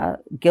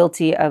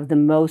guilty of the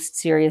most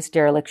serious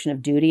dereliction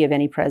of duty of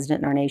any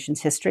president in our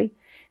nation's history.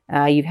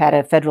 You've had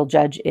a federal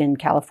judge in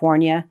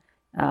California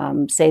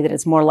say that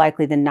it's more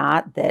likely than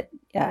not that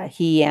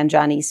he and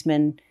John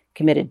Eastman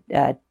committed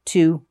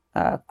two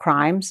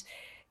crimes.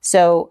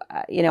 So,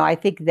 I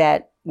think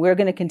that we're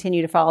going to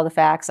continue to follow the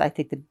facts. I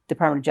think the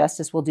Department of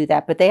Justice will do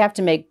that, but they have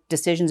to make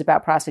decisions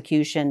about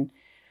prosecution,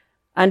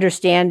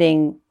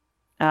 understanding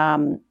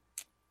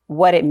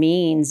what it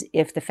means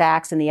if the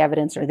facts and the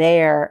evidence are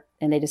there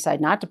and they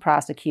decide not to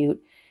prosecute.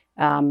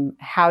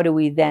 How do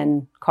we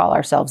then call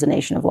ourselves a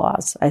nation of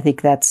laws? I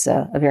think that's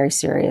a very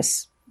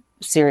serious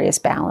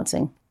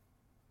balancing.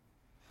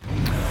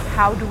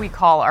 How do we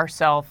call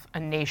ourselves a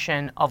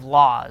nation of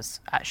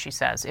laws, she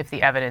says, if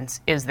the evidence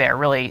is there,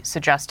 really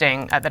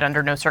suggesting that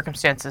under no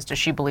circumstances does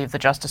she believe the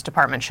Justice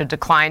Department should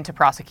decline to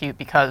prosecute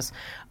because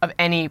of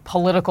any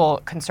political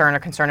concern or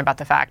concern about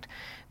the fact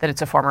that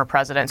it's a former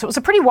president. So it was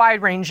a pretty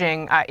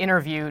wide-ranging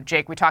interview,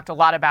 Jake. We talked a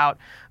lot about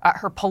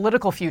her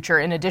political future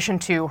in addition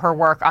to her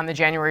work on the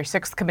January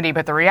 6th committee.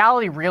 But the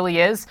reality really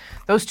is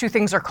those two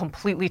things are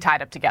completely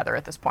tied up together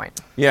at this point.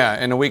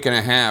 Yeah, in a week and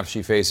a half,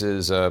 she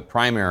faces a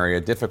primary,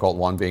 a difficult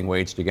one being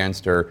waged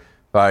against her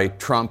by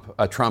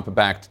a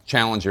Trump-backed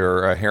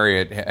challenger,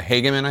 Harriet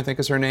Hageman, I think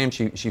is her name.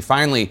 She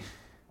finally,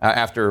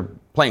 after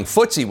playing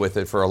footsie with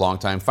it for a long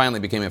time, finally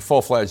became a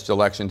full-fledged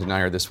election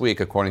denier this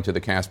week, according to the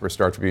Casper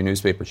Star-Tribune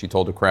newspaper. She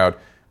told the crowd,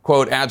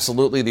 quote,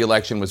 absolutely, the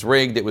election was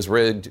rigged. It was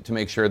rigged to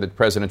make sure that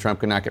President Trump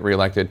could not get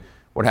reelected.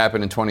 What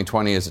happened in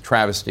 2020 is a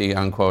travesty,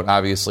 unquote.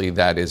 Obviously,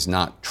 that is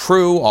not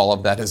true. All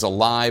of that is a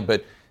lie,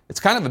 but it's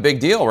kind of a big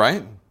deal,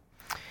 right?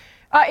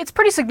 It's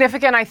pretty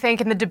significant, I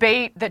think, in the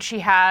debate that she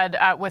had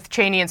with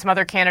Cheney and some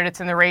other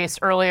candidates in the race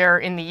earlier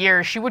in the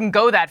year. She wouldn't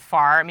go that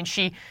far. I mean,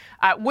 she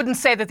wouldn't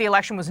say that the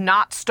election was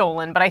not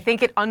stolen, but I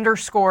think it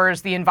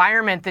underscores the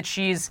environment that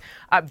she's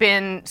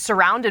been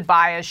surrounded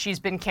by as she's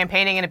been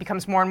campaigning, and it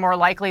becomes more and more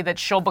likely that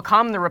she'll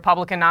become the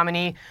Republican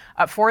nominee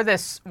for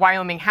this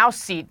Wyoming House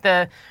seat.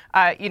 There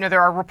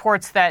are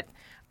reports that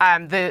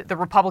the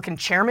Republican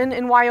chairman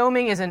in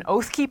Wyoming is an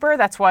oath keeper.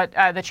 That's what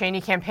the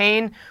Cheney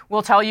campaign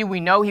will tell you. We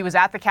know he was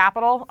at the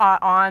Capitol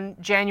on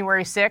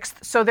January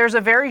 6th. So there's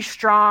a very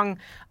strong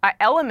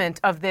element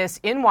of this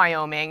in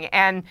Wyoming.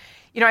 And,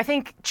 I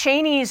think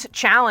Cheney's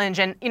challenge,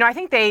 and, I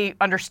think they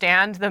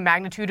understand the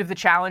magnitude of the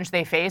challenge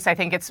they face. I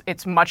think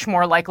it's much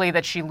more likely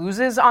that she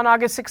loses on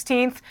August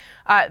 16th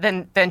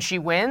than she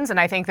wins. And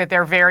I think that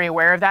they're very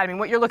aware of that. I mean,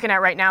 what you're looking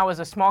at right now is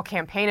a small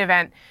campaign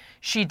event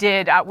she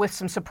did with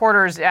some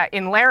supporters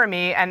in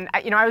Laramie. And,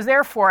 I was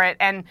there for it.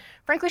 And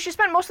frankly, she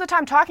spent most of the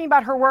time talking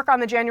about her work on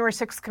the January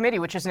 6th committee,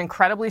 which is an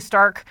incredibly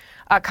stark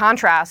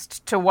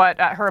contrast to what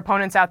her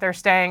opponents out there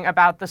saying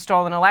about the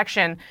stolen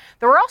election.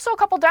 There were also a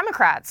couple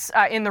Democrats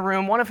in the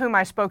room, one of whom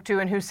I spoke to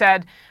and who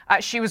said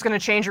she was going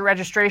to change her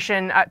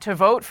registration to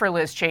vote for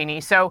Liz Cheney.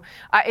 So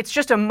it's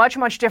just a much,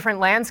 much different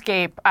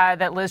landscape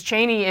that Liz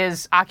Cheney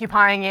is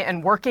occupying it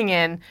and working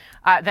in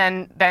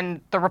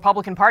than the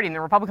Republican Party. And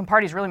the Republican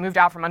Party has really moved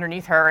out from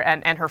underneath her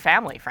and her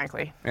family,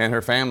 frankly. And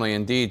her family,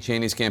 indeed.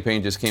 Cheney's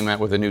campaign just came out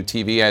with a new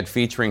TV ad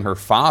featuring her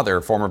father,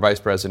 former Vice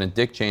President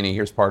Dick Cheney.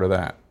 Here's part of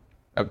that.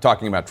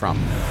 Talking about Trump.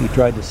 He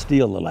tried to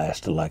steal the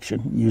last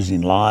election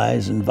using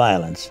lies and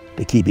violence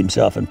to keep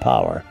himself in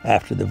power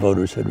after the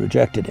voters had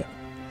rejected him.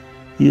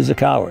 He is a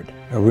coward.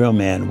 A real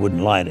man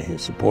wouldn't lie to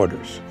his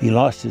supporters. He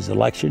lost his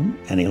election,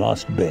 and he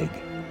lost big.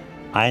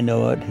 I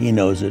know it, he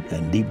knows it,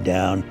 and deep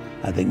down,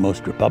 I think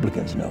most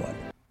Republicans know it.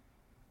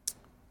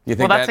 You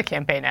think that's a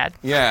campaign ad.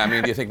 Yeah,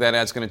 do you think that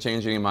ad's going to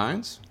change any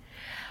minds?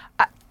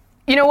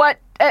 You know what,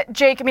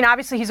 Jake?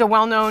 Obviously he's a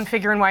well-known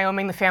figure in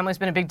Wyoming. The family's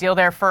been a big deal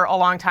there for a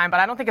long time, but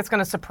I don't think it's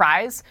going to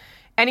surprise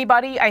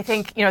anybody. I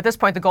think, at this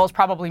point, the goal is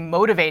probably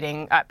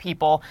motivating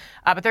people.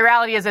 But the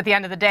reality is, at the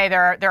end of the day,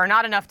 there are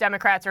not enough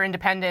Democrats or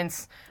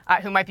independents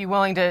who might be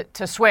willing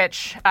to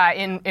switch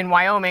in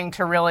Wyoming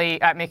to really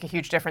make a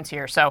huge difference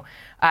here. So,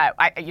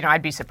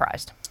 I'd be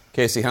surprised.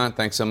 Casey Hunt,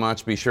 thanks so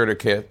much. Be sure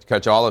to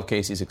catch all of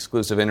Casey's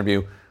exclusive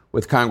interview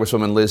with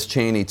Congresswoman Liz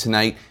Cheney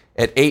tonight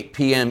at 8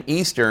 p.m.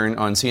 Eastern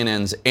on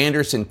CNN's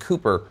Anderson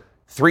Cooper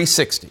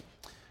 360.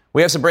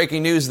 We have some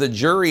breaking news. The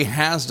jury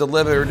has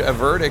delivered a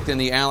verdict in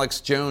the Alex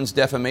Jones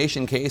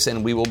defamation case,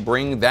 and we will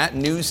bring that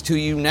news to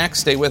you next.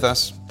 Stay with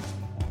us.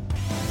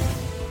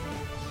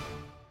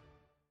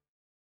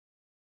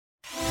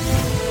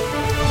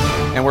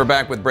 And we're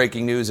back with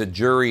breaking news. A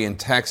jury in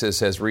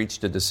Texas has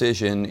reached a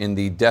decision in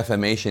the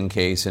defamation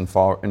case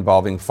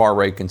involving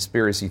far-right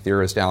conspiracy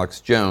theorist Alex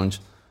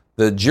Jones.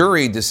 The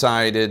jury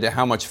decided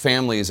how much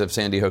families of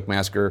Sandy Hook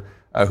Massacre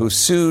who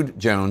sued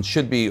Jones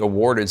should be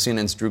awarded.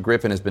 CNN's Drew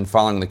Griffin has been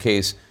following the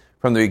case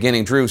from the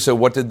beginning. Drew, so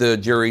what did the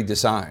jury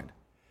decide?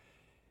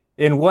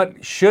 In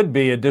what should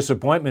be a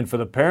disappointment for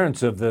the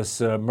parents of this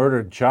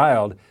murdered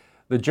child,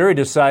 the jury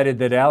decided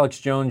that Alex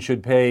Jones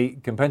should pay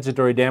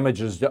compensatory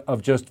damages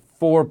of just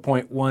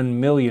 $4.1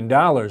 million.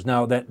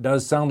 Now, that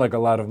does sound like a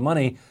lot of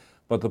money,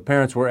 but the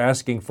parents were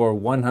asking for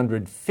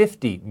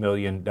 $150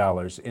 million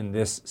in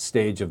this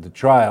stage of the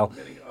trial.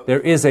 There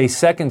is a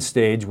second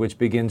stage which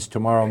begins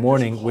tomorrow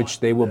morning, which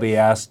they will be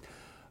asked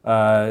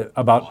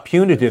about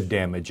punitive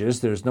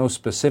damages. There's no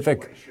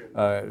specific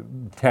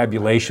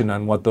tabulation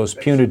on what those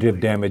punitive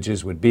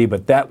damages would be,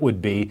 but that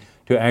would be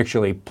to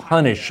actually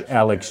punish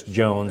Alex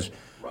Jones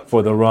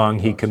for the wrong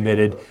he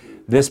committed.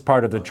 This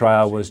part of the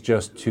trial was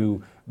just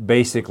to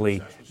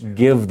basically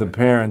give the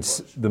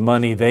parents the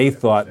money they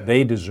thought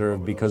they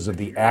deserved because of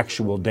the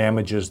actual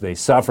damages they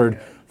suffered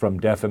from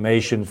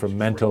defamation, from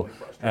mental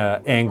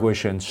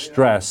anguish and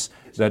stress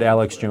that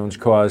Alex Jones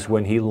caused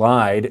when he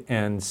lied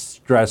and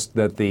stressed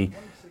that the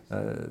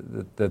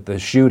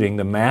shooting,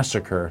 the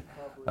massacre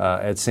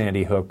at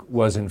Sandy Hook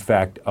was in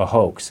fact a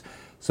hoax.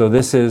 So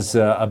this is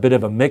a bit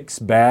of a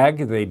mixed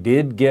bag. They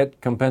did get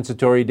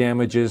compensatory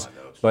damages,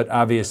 but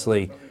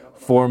obviously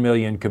 $4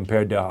 million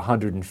compared to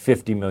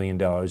 $150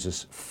 million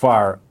is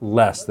far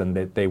less than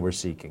that they were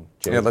seeking.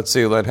 Jay? Yeah, let's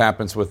see what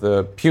happens with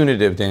the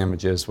punitive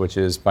damages, which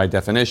is by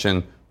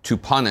definition to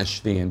punish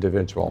the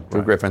individual.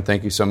 Drew Griffin,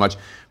 thank you so much.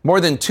 More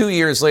than 2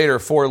 years later,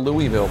 4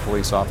 Louisville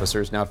police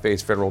officers now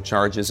face federal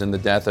charges in the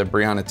death of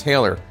Breonna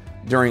Taylor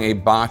during a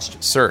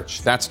botched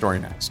search. That story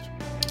next.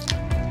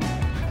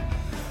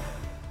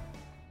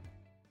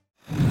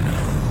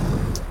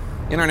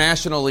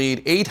 International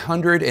lead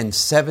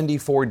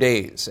 874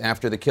 days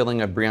after the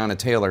killing of Breonna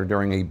Taylor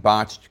during a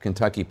botched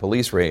Kentucky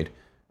police raid.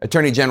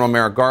 Attorney General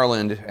Merrick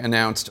Garland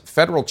announced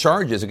federal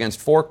charges against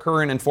 4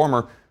 current and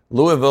former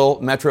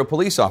Louisville Metro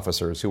police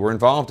officers who were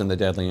involved in the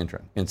deadly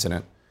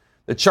incident.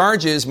 The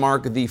charges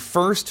mark the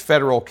first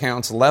federal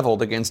counts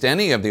leveled against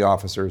any of the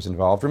officers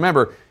involved.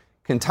 Remember,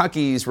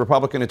 Kentucky's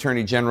Republican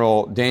Attorney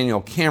General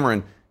Daniel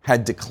Cameron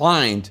had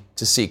declined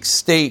to seek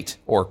state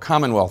or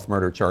Commonwealth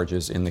murder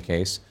charges in the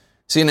case.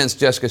 CNN's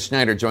Jessica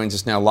Schneider joins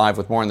us now live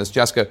with more on this.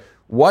 Jessica,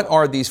 what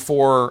are these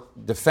 4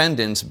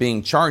 defendants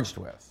being charged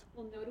with?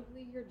 Well,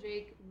 notably here,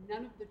 Jake,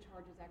 none of the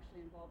charges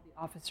actually involve the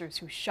officers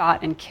who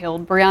shot and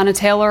killed Breonna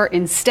Taylor.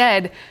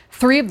 Instead,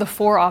 3 of the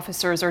 4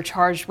 officers are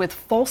charged with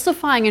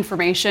falsifying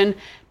information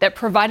that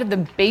provided the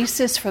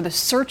basis for the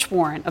search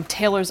warrant of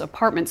Taylor's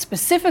apartment.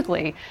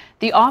 Specifically,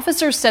 the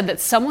officers said that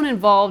someone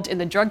involved in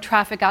the drug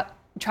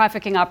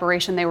trafficking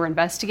operation they were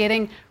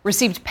investigating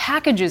received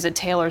packages at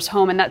Taylor's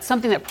home, and that's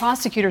something that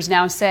prosecutors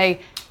now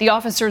say the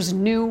officers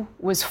knew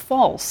was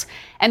false.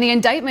 And the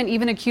indictment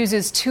even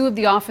accuses 2 of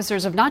the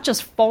officers of not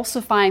just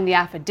falsifying the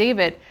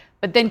affidavit,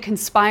 but then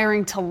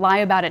conspiring to lie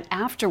about it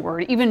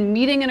afterward, even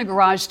meeting in a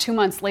garage 2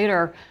 months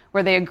later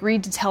where they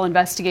agreed to tell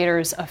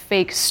investigators a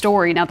fake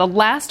story. Now, the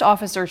last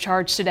officer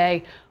charged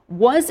today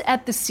was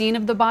at the scene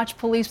of the botched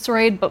police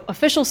raid, but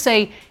officials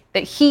say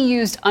that he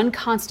used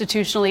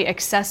unconstitutionally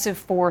excessive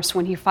force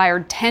when he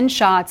fired 10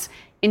 shots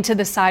into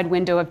the side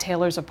window of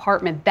Taylor's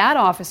apartment. That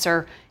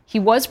officer, he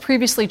was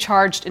previously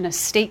charged in a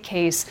state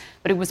case,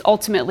 but it was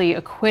ultimately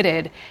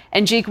acquitted.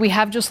 And Jake, we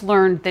have just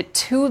learned that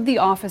 2 of the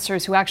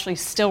officers who actually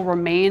still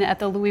remain at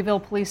the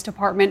Louisville Police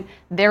Department,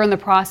 they're in the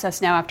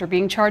process now, after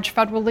being charged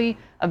federally,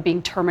 of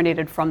being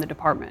terminated from the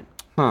department.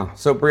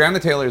 So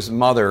Breonna Taylor's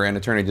mother and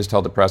attorney just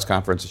held a press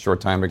conference a short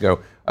time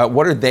ago.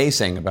 What are they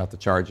saying about the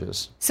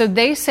charges? So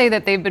they say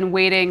that they've been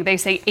waiting, they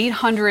say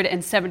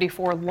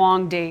 874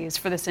 long days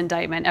for this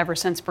indictment ever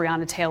since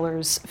Breonna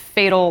Taylor's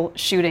fatal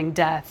shooting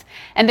death.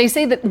 And they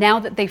say that now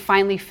that they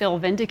finally feel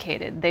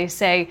vindicated, they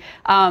say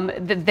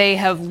that they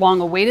have long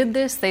awaited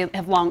this. They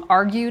have long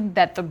argued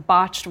that the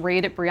botched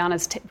raid at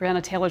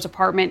Breonna Taylor's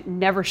apartment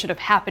never should have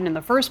happened in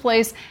the first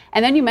place.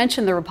 And then you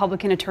mentioned the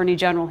Republican Attorney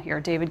General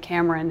here, David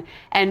Cameron,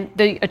 and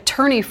the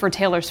attorney for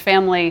Taylor's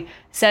family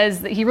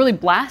says that he really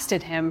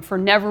blasted him for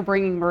never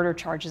bringing murder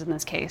charges in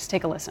this case.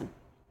 Take a listen.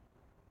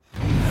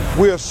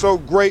 We are so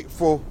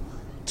grateful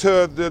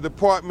to the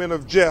Department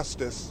of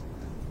Justice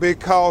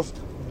because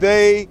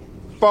they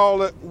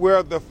followed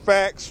where the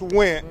facts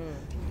went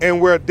and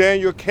where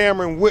Daniel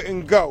Cameron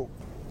wouldn't go.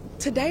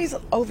 Today's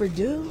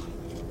overdue,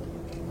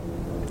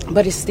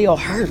 but it still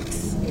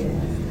hurts.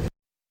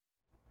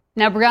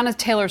 Now, Breonna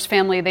Taylor's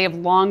family, they have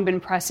long been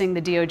pressing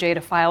the DOJ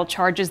to file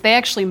charges. They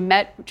actually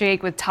met,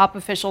 Jake, with top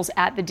officials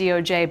at the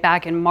DOJ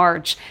back in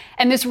March.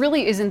 And this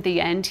really isn't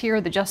the end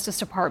here. The Justice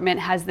Department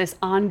has this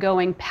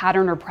ongoing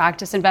pattern or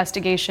practice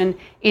investigation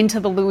into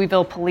the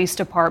Louisville Police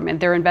Department.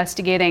 They're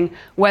investigating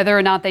whether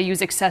or not they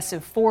use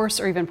excessive force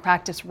or even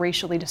practice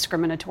racially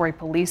discriminatory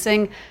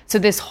policing. So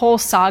this whole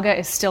saga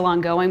is still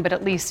ongoing, but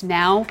at least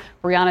now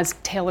Breonna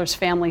Taylor's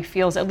family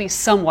feels at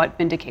least somewhat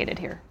vindicated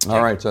here.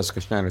 All right,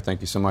 Jessica Schneider,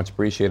 thank you so much.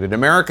 Appreciate it.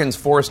 Americans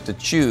forced to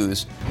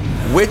choose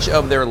which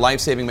of their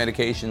life-saving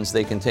medications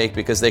they can take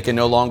because they can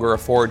no longer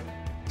afford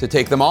to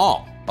take them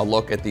all. A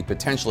look at the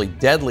potentially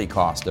deadly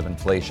cost of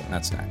inflation.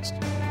 That's next.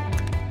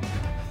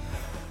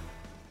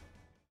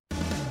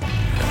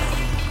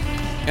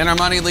 In our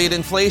money lead,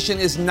 inflation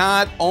is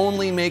not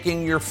only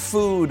making your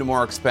food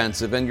more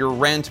expensive and your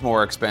rent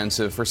more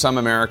expensive. For some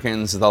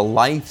Americans, the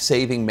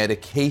life-saving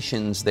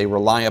medications they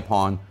rely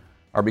upon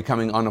are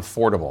becoming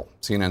unaffordable.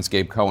 CNN's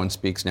Gabe Cohen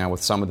speaks now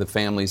with some of the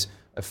families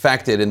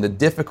affected in the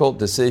difficult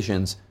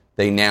decisions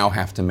they now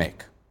have to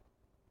make.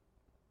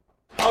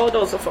 All of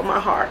those are for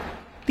my heart.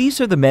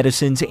 These are the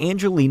medicines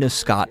Angelina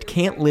Scott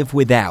can't live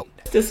without.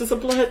 This is a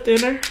blood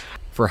thinner.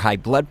 For high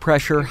blood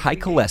pressure, high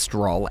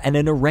cholesterol, and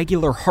an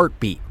irregular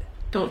heartbeat.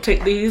 Don't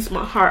take these,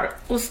 my heart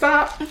will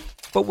stop.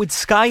 But with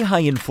sky-high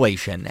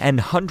inflation and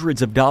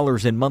hundreds of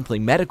dollars in monthly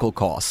medical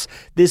costs,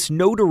 this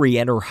notary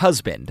and her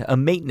husband, a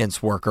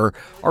maintenance worker,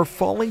 are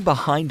falling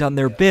behind on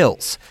their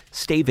bills,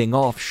 staving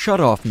off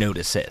shutoff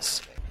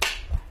notices.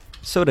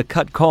 So to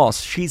cut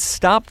costs, she's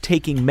stopped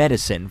taking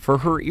medicine for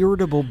her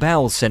irritable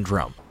bowel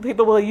syndrome.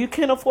 People, well, you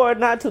can afford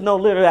not to. No,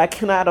 literally, I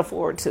cannot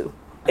afford to.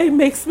 It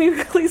makes me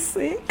really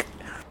sick.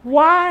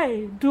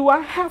 Why do I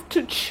have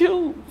to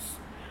choose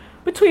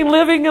between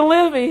living and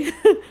living?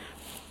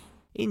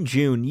 In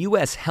June,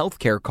 U.S.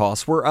 healthcare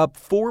costs were up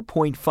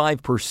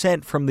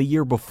 4.5% from the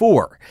year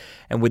before.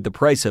 And with the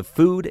price of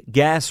food,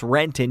 gas,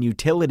 rent, and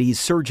utilities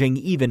surging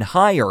even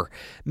higher,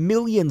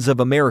 millions of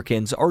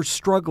Americans are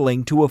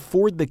struggling to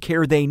afford the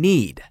care they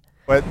need.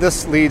 What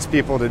this leads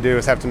people to do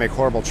is have to make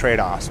horrible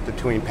trade-offs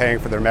between paying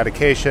for their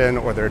medication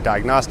or their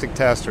diagnostic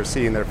test or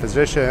seeing their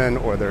physician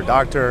or their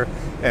doctor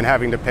and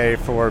having to pay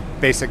for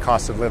basic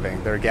costs of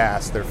living, their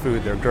gas, their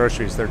food, their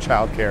groceries, their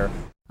child care.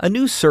 A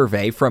new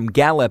survey from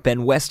Gallup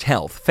and West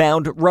Health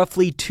found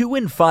roughly 2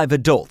 in 5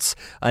 adults,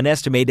 an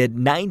estimated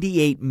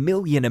 98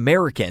 million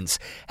Americans,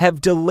 have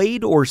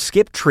delayed or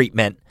skipped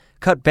treatment,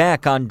 cut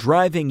back on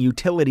driving,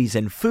 utilities,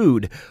 and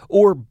food,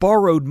 or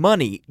borrowed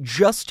money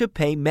just to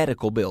pay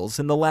medical bills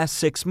in the last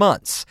 6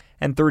 months.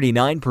 And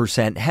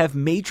 39% have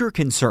major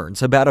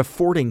concerns about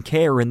affording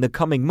care in the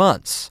coming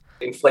months.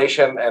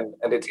 Inflation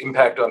and its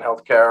impact on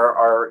healthcare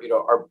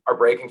are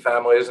breaking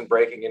families and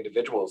breaking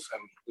individuals,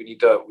 and we need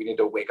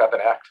to wake up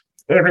and act.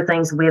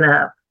 Everything's went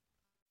up.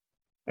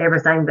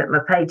 Everything but my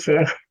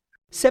paycheck.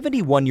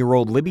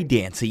 71-year-old Libby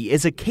Dancy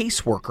is a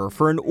caseworker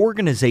for an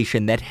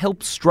organization that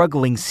helps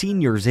struggling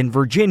seniors in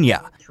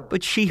Virginia,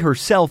 but she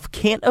herself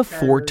can't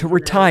afford to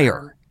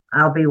retire.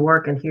 I'll be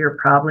working here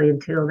probably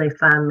until they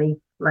find me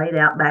laid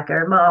out back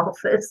there in my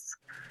office.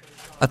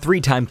 A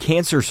 3-time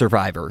cancer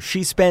survivor,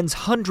 she spends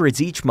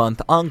hundreds each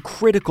month on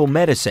critical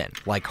medicine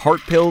like heart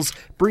pills,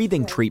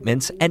 breathing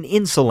treatments, and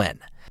insulin.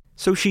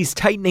 So she's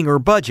tightening her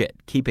budget,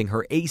 keeping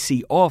her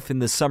AC off in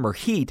the summer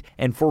heat,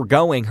 and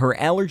foregoing her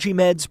allergy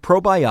meds,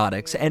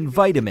 probiotics, and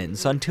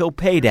vitamins until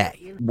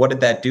payday. What did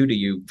that do to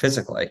you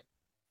physically?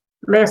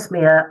 Messed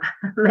me up,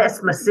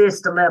 messed my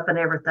system up and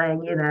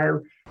everything, you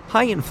know.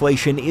 High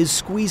inflation is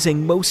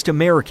squeezing most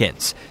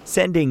Americans,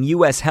 sending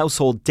U.S.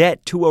 household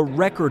debt to a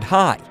record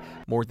high,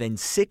 more than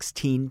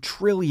 $16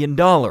 trillion.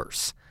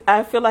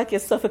 I feel like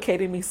it's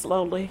suffocating me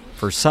slowly.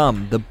 For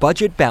some, the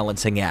Budget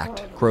Balancing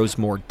Act grows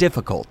more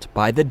difficult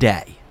by the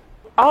day.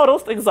 All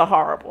those things are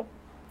horrible.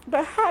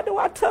 But how do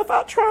I tough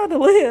out trying to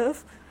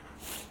live?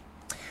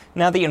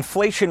 Now, the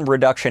Inflation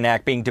Reduction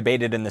Act being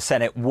debated in the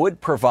Senate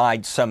would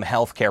provide some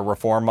health care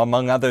reform,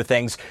 among other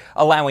things,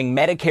 allowing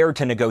Medicare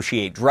to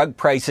negotiate drug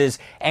prices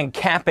and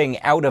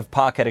capping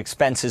out-of-pocket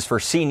expenses for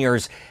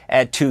seniors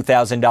at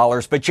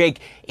 $2,000. But, Jake,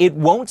 it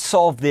won't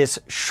solve this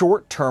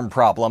short-term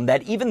problem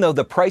that even though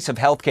the price of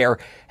health care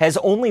has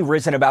only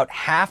risen about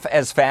half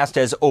as fast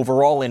as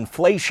overall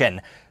inflation,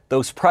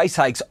 those price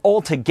hikes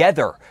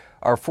altogether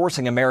are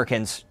forcing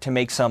Americans to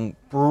make some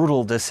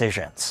brutal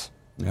decisions.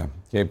 Yeah.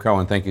 Gabe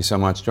Cohen, thank you so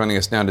much. Joining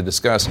us now to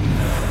discuss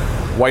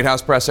White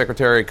House Press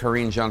Secretary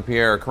Karine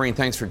Jean-Pierre. Karine,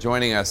 thanks for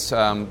joining us.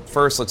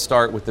 First, let's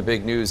start with the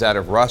big news out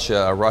of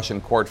Russia. A Russian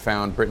court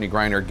found Brittney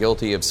Griner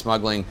guilty of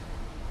smuggling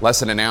less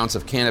than an ounce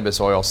of cannabis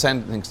oil,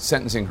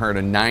 sentencing her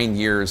to 9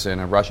 years in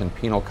a Russian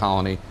penal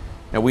colony.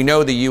 Now, we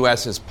know the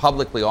U.S. has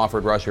publicly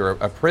offered Russia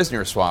a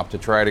prisoner swap to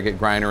try to get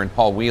Griner and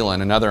Paul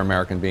Whelan, another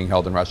American being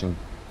held in Russian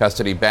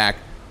custody, back.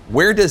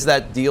 Where does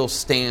that deal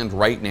stand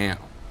right now?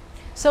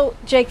 So,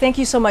 Jake, thank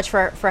you so much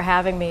for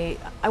having me.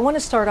 I want to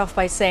start off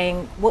by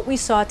saying what we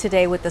saw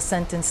today with the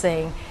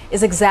sentencing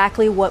is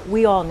exactly what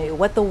we all knew,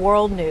 what the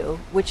world knew,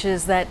 which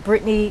is that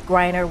Brittney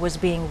Griner was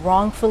being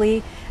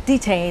wrongfully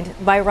detained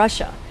by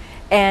Russia.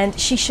 And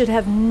she should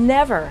have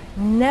never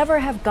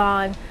have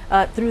gone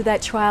through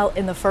that trial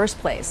in the first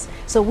place.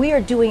 So we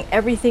are doing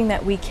everything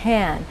that we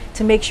can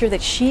to make sure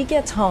that she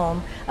gets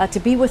home to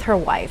be with her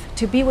wife,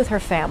 to be with her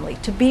family,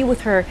 to be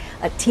with her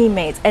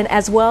teammates, and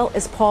as well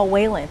as Paul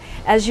Whelan.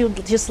 As you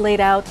just laid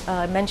out,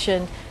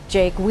 mentioned,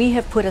 Jake, we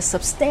have put a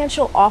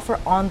substantial offer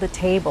on the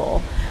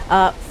table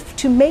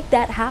to make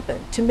that happen,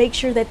 to make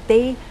sure that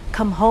they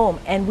come home.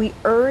 And we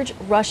urge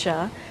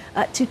Russia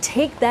to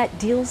take that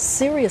deal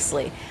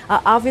seriously.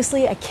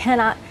 Obviously, I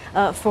cannot,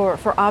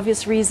 for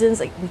obvious reasons,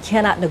 we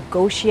cannot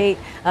negotiate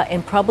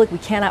in public. We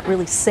cannot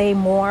really say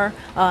more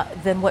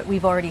than what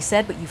we've already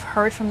said, but you've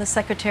heard from the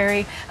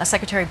Secretary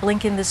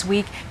Blinken this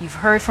week. You've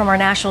heard from our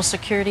National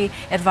Security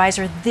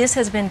Advisor. This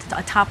has been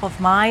a top of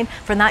mind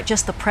for not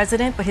just the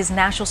President, but his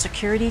national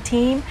security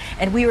team.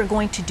 And we are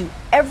going to do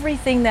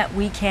everything that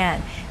we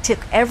can, take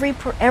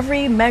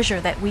every measure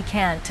that we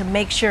can to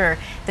make sure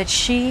that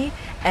she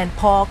and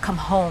Paul come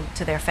home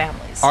to their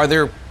families. Are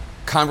there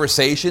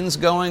conversations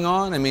going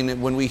on? I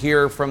mean, when we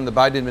hear from the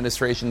Biden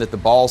administration that the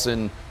ball's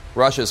in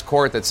Russia's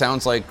court, that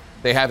sounds like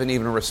they haven't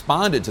even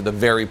responded to the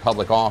very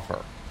public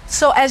offer.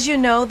 So as you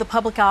know, the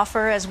public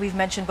offer, as we've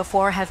mentioned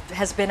before,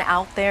 has been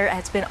out there,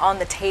 has been on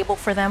the table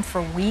for them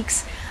for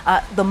weeks.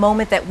 The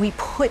moment that we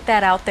put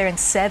that out there and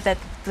said that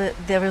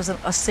there was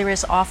a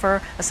serious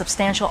offer, a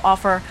substantial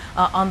offer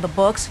on the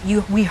books,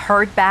 we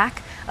heard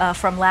back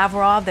from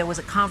Lavrov. There was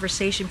a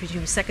conversation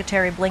between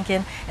Secretary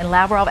Blinken and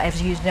Lavrov, as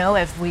you know,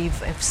 as we've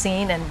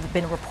seen and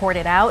been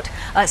reported out.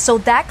 So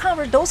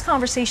those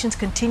conversations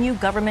continue,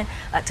 government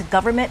to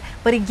government.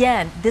 But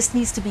again, this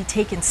needs to be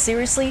taken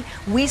seriously.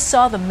 We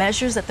saw the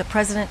measures that the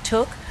president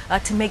took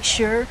to make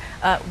sure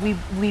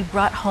we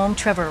brought home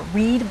Trevor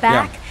Reed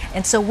back. Yeah.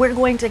 And so we're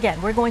going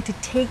to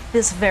take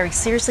this very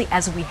seriously,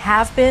 as we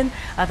have been.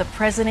 The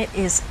president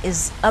is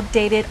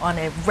updated on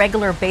a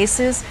regular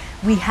basis.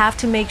 We have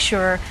to make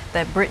sure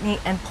that Brittney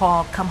and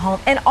Paul come home,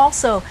 and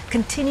also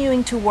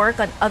continuing to work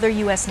on other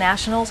U.S.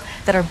 nationals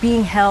that are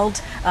being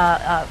held,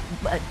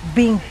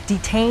 being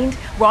detained,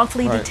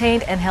 wrongfully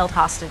detained, and held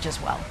hostage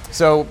as well.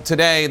 So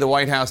today, the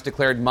White House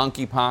declared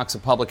monkeypox a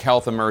public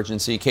health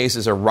emergency.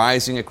 Cases are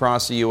rising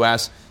across the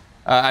U.S.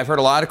 I've heard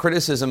a lot of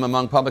criticism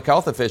among public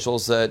health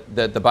officials that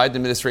the Biden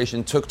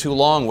administration took too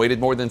long,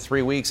 waited more than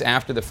 3 weeks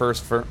after the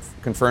first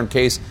confirmed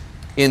case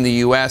in the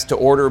U.S. to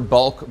order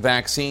bulk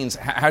vaccines.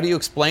 How do you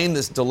explain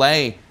this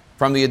delay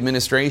from the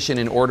administration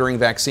in ordering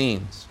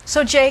vaccines?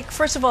 So, Jake,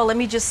 first of all, let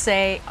me just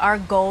say our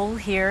goal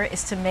here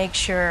is to make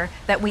sure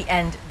that we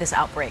end this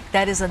outbreak.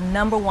 That is a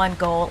number one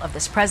goal of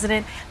this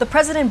president. The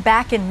president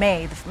back in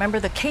May, remember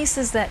the case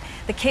that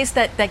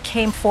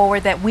came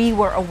forward that we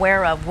were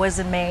aware of was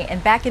in May.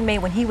 And back in May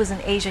when he was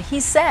in Asia, he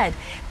said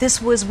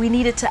we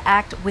needed to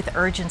act with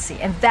urgency.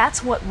 And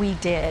that's what we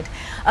did.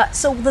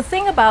 So the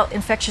thing about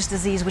infectious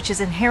disease, which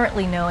is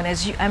inherently known,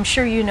 as I'm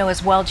sure you know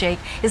as well, Jake,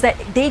 is that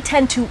they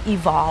tend to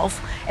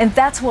evolve. And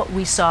that's what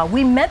we saw.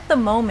 We met the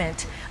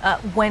moment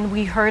when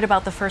we heard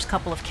about the first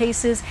couple of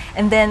cases,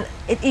 and then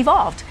it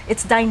evolved.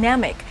 It's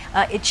dynamic.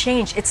 It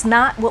changed. It's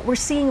not what we're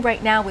seeing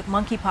right now with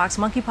monkeypox.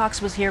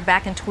 Monkeypox was here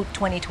back in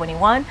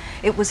 2021.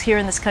 It was here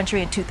in this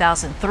country in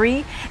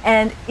 2003,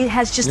 and it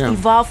has just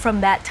evolved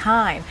from that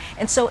time.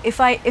 And so if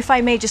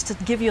I may, just to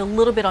give you a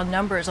little bit on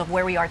numbers of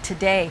where we are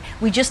today,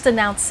 we just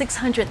announced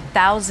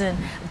 600,000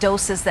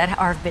 doses that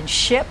have been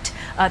shipped.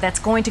 That's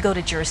going to go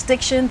to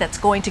jurisdiction, that's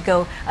going to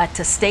go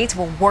to states.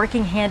 We're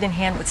working hand in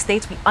hand with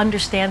states. We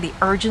understand the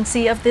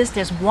urgency of this.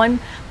 There's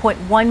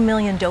 1.1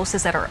 million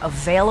doses that are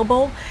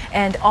available,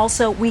 and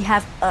also we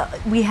have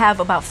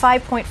about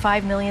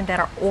 5.5 million that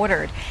are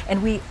ordered,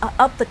 and we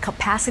up the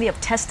capacity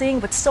of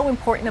testing. What's so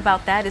important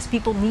about that is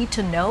people need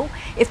to know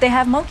if they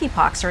have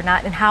monkeypox or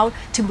not, and how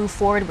to move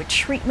forward with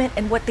treatment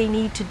and what they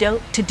need to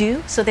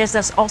do. So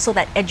there's also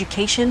that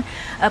education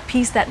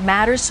piece that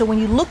matters. So when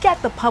you look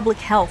at the public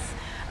health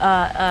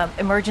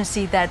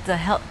emergency that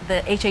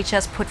the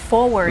HHS put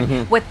forward,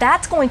 what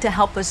that's going to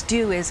help us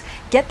do is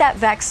get that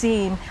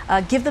vaccine,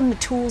 give them the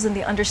tools and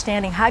the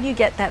understanding. How do you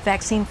get that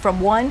vaccine from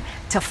 1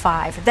 to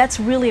 5? That's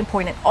really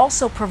important. And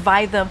also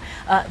provide them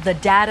the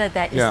data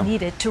that is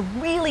needed to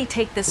really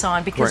take this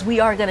on, because we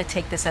are going to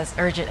take this as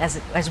urgent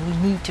as we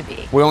need to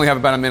be. We only have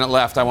about a minute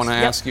left. I want to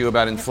ask you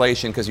about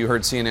inflation, because you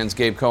heard CNN's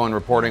Gabe Cohen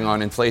reporting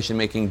on inflation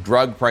making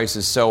drug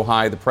prices so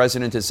high. The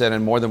president has said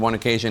on more than one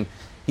occasion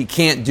he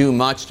can't do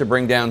much to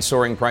bring down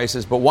soaring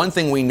prices. But one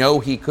thing we know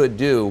he could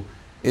do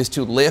is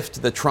to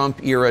lift the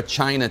Trump-era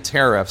China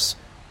tariffs,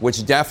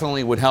 which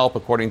definitely would help,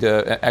 according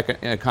to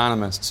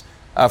economists.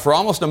 For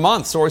almost a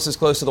month, sources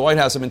close to the White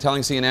House have been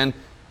telling CNN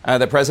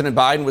that President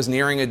Biden was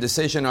nearing a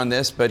decision on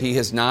this, but he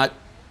has not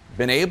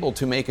been able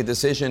to make a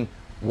decision.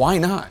 Why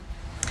not?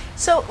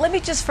 So let me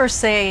just first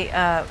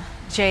say,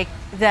 Jake,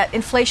 that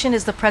inflation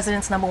is the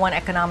president's number one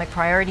economic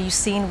priority. You've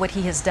seen what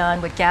he has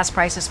done with gas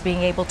prices,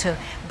 being able to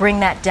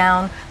bring that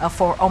down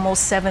for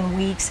almost 7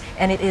 weeks,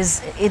 and it is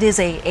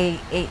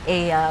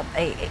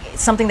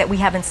something that we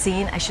haven't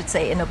seen, I should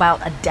say, in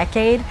about a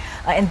decade,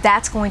 and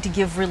that's going to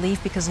give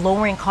relief, because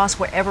lowering costs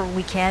wherever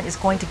we can is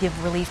going to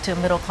give relief to the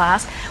middle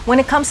class. When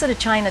it comes to the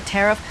China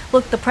tariff,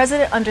 look, the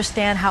president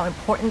understands how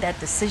important that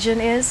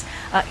decision is.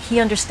 He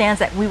understands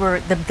that we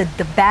were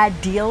the bad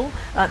deal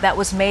that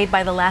was made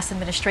by the last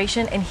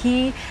administration, and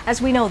he,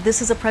 as we know, this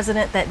is a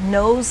president that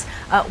knows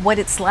what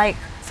it's like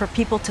for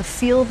people to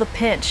feel the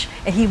pinch,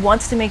 and he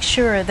wants to make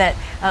sure that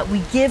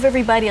we give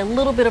everybody a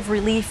little bit of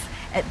relief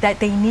that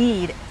they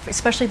need,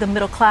 especially the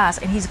middle class,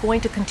 and he's going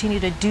to continue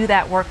to do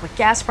that work with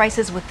gas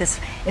prices, with this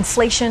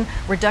Inflation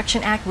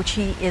Reduction Act, which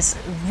he is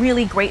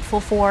really grateful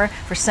for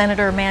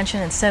Senator Manchin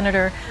and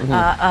Senator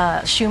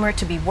Schumer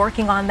to be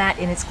working on that,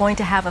 and it's going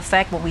to have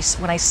effect.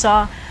 When I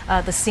saw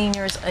the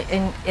seniors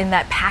in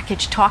that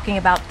package talking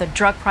about the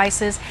drug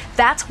prices,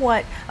 that's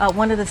what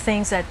one of the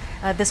things that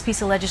this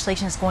piece of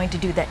legislation is going to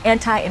do, that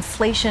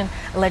anti-inflation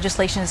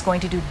legislation is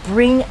going to do,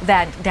 bring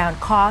that down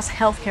costs,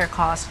 healthcare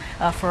costs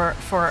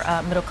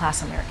for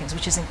middle-class Americans,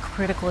 which is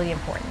critically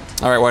important.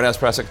 All right, White House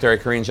Press Secretary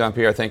Karine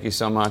Jean-Pierre, thank you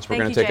so much. We're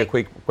going to take a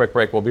quick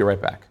break. We'll be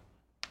right back.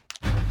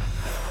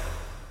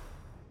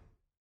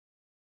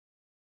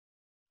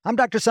 I'm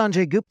Dr.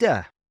 Sanjay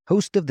Gupta,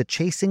 host of the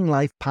Chasing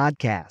Life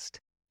podcast.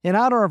 In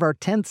honor of our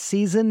 10th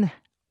season,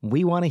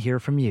 we want to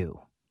hear from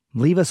you.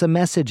 Leave us a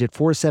message at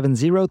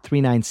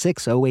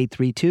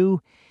 470-396-0832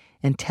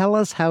 and tell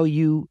us how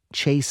you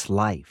chase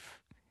life.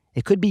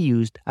 It could be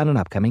used on an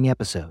upcoming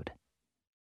episode.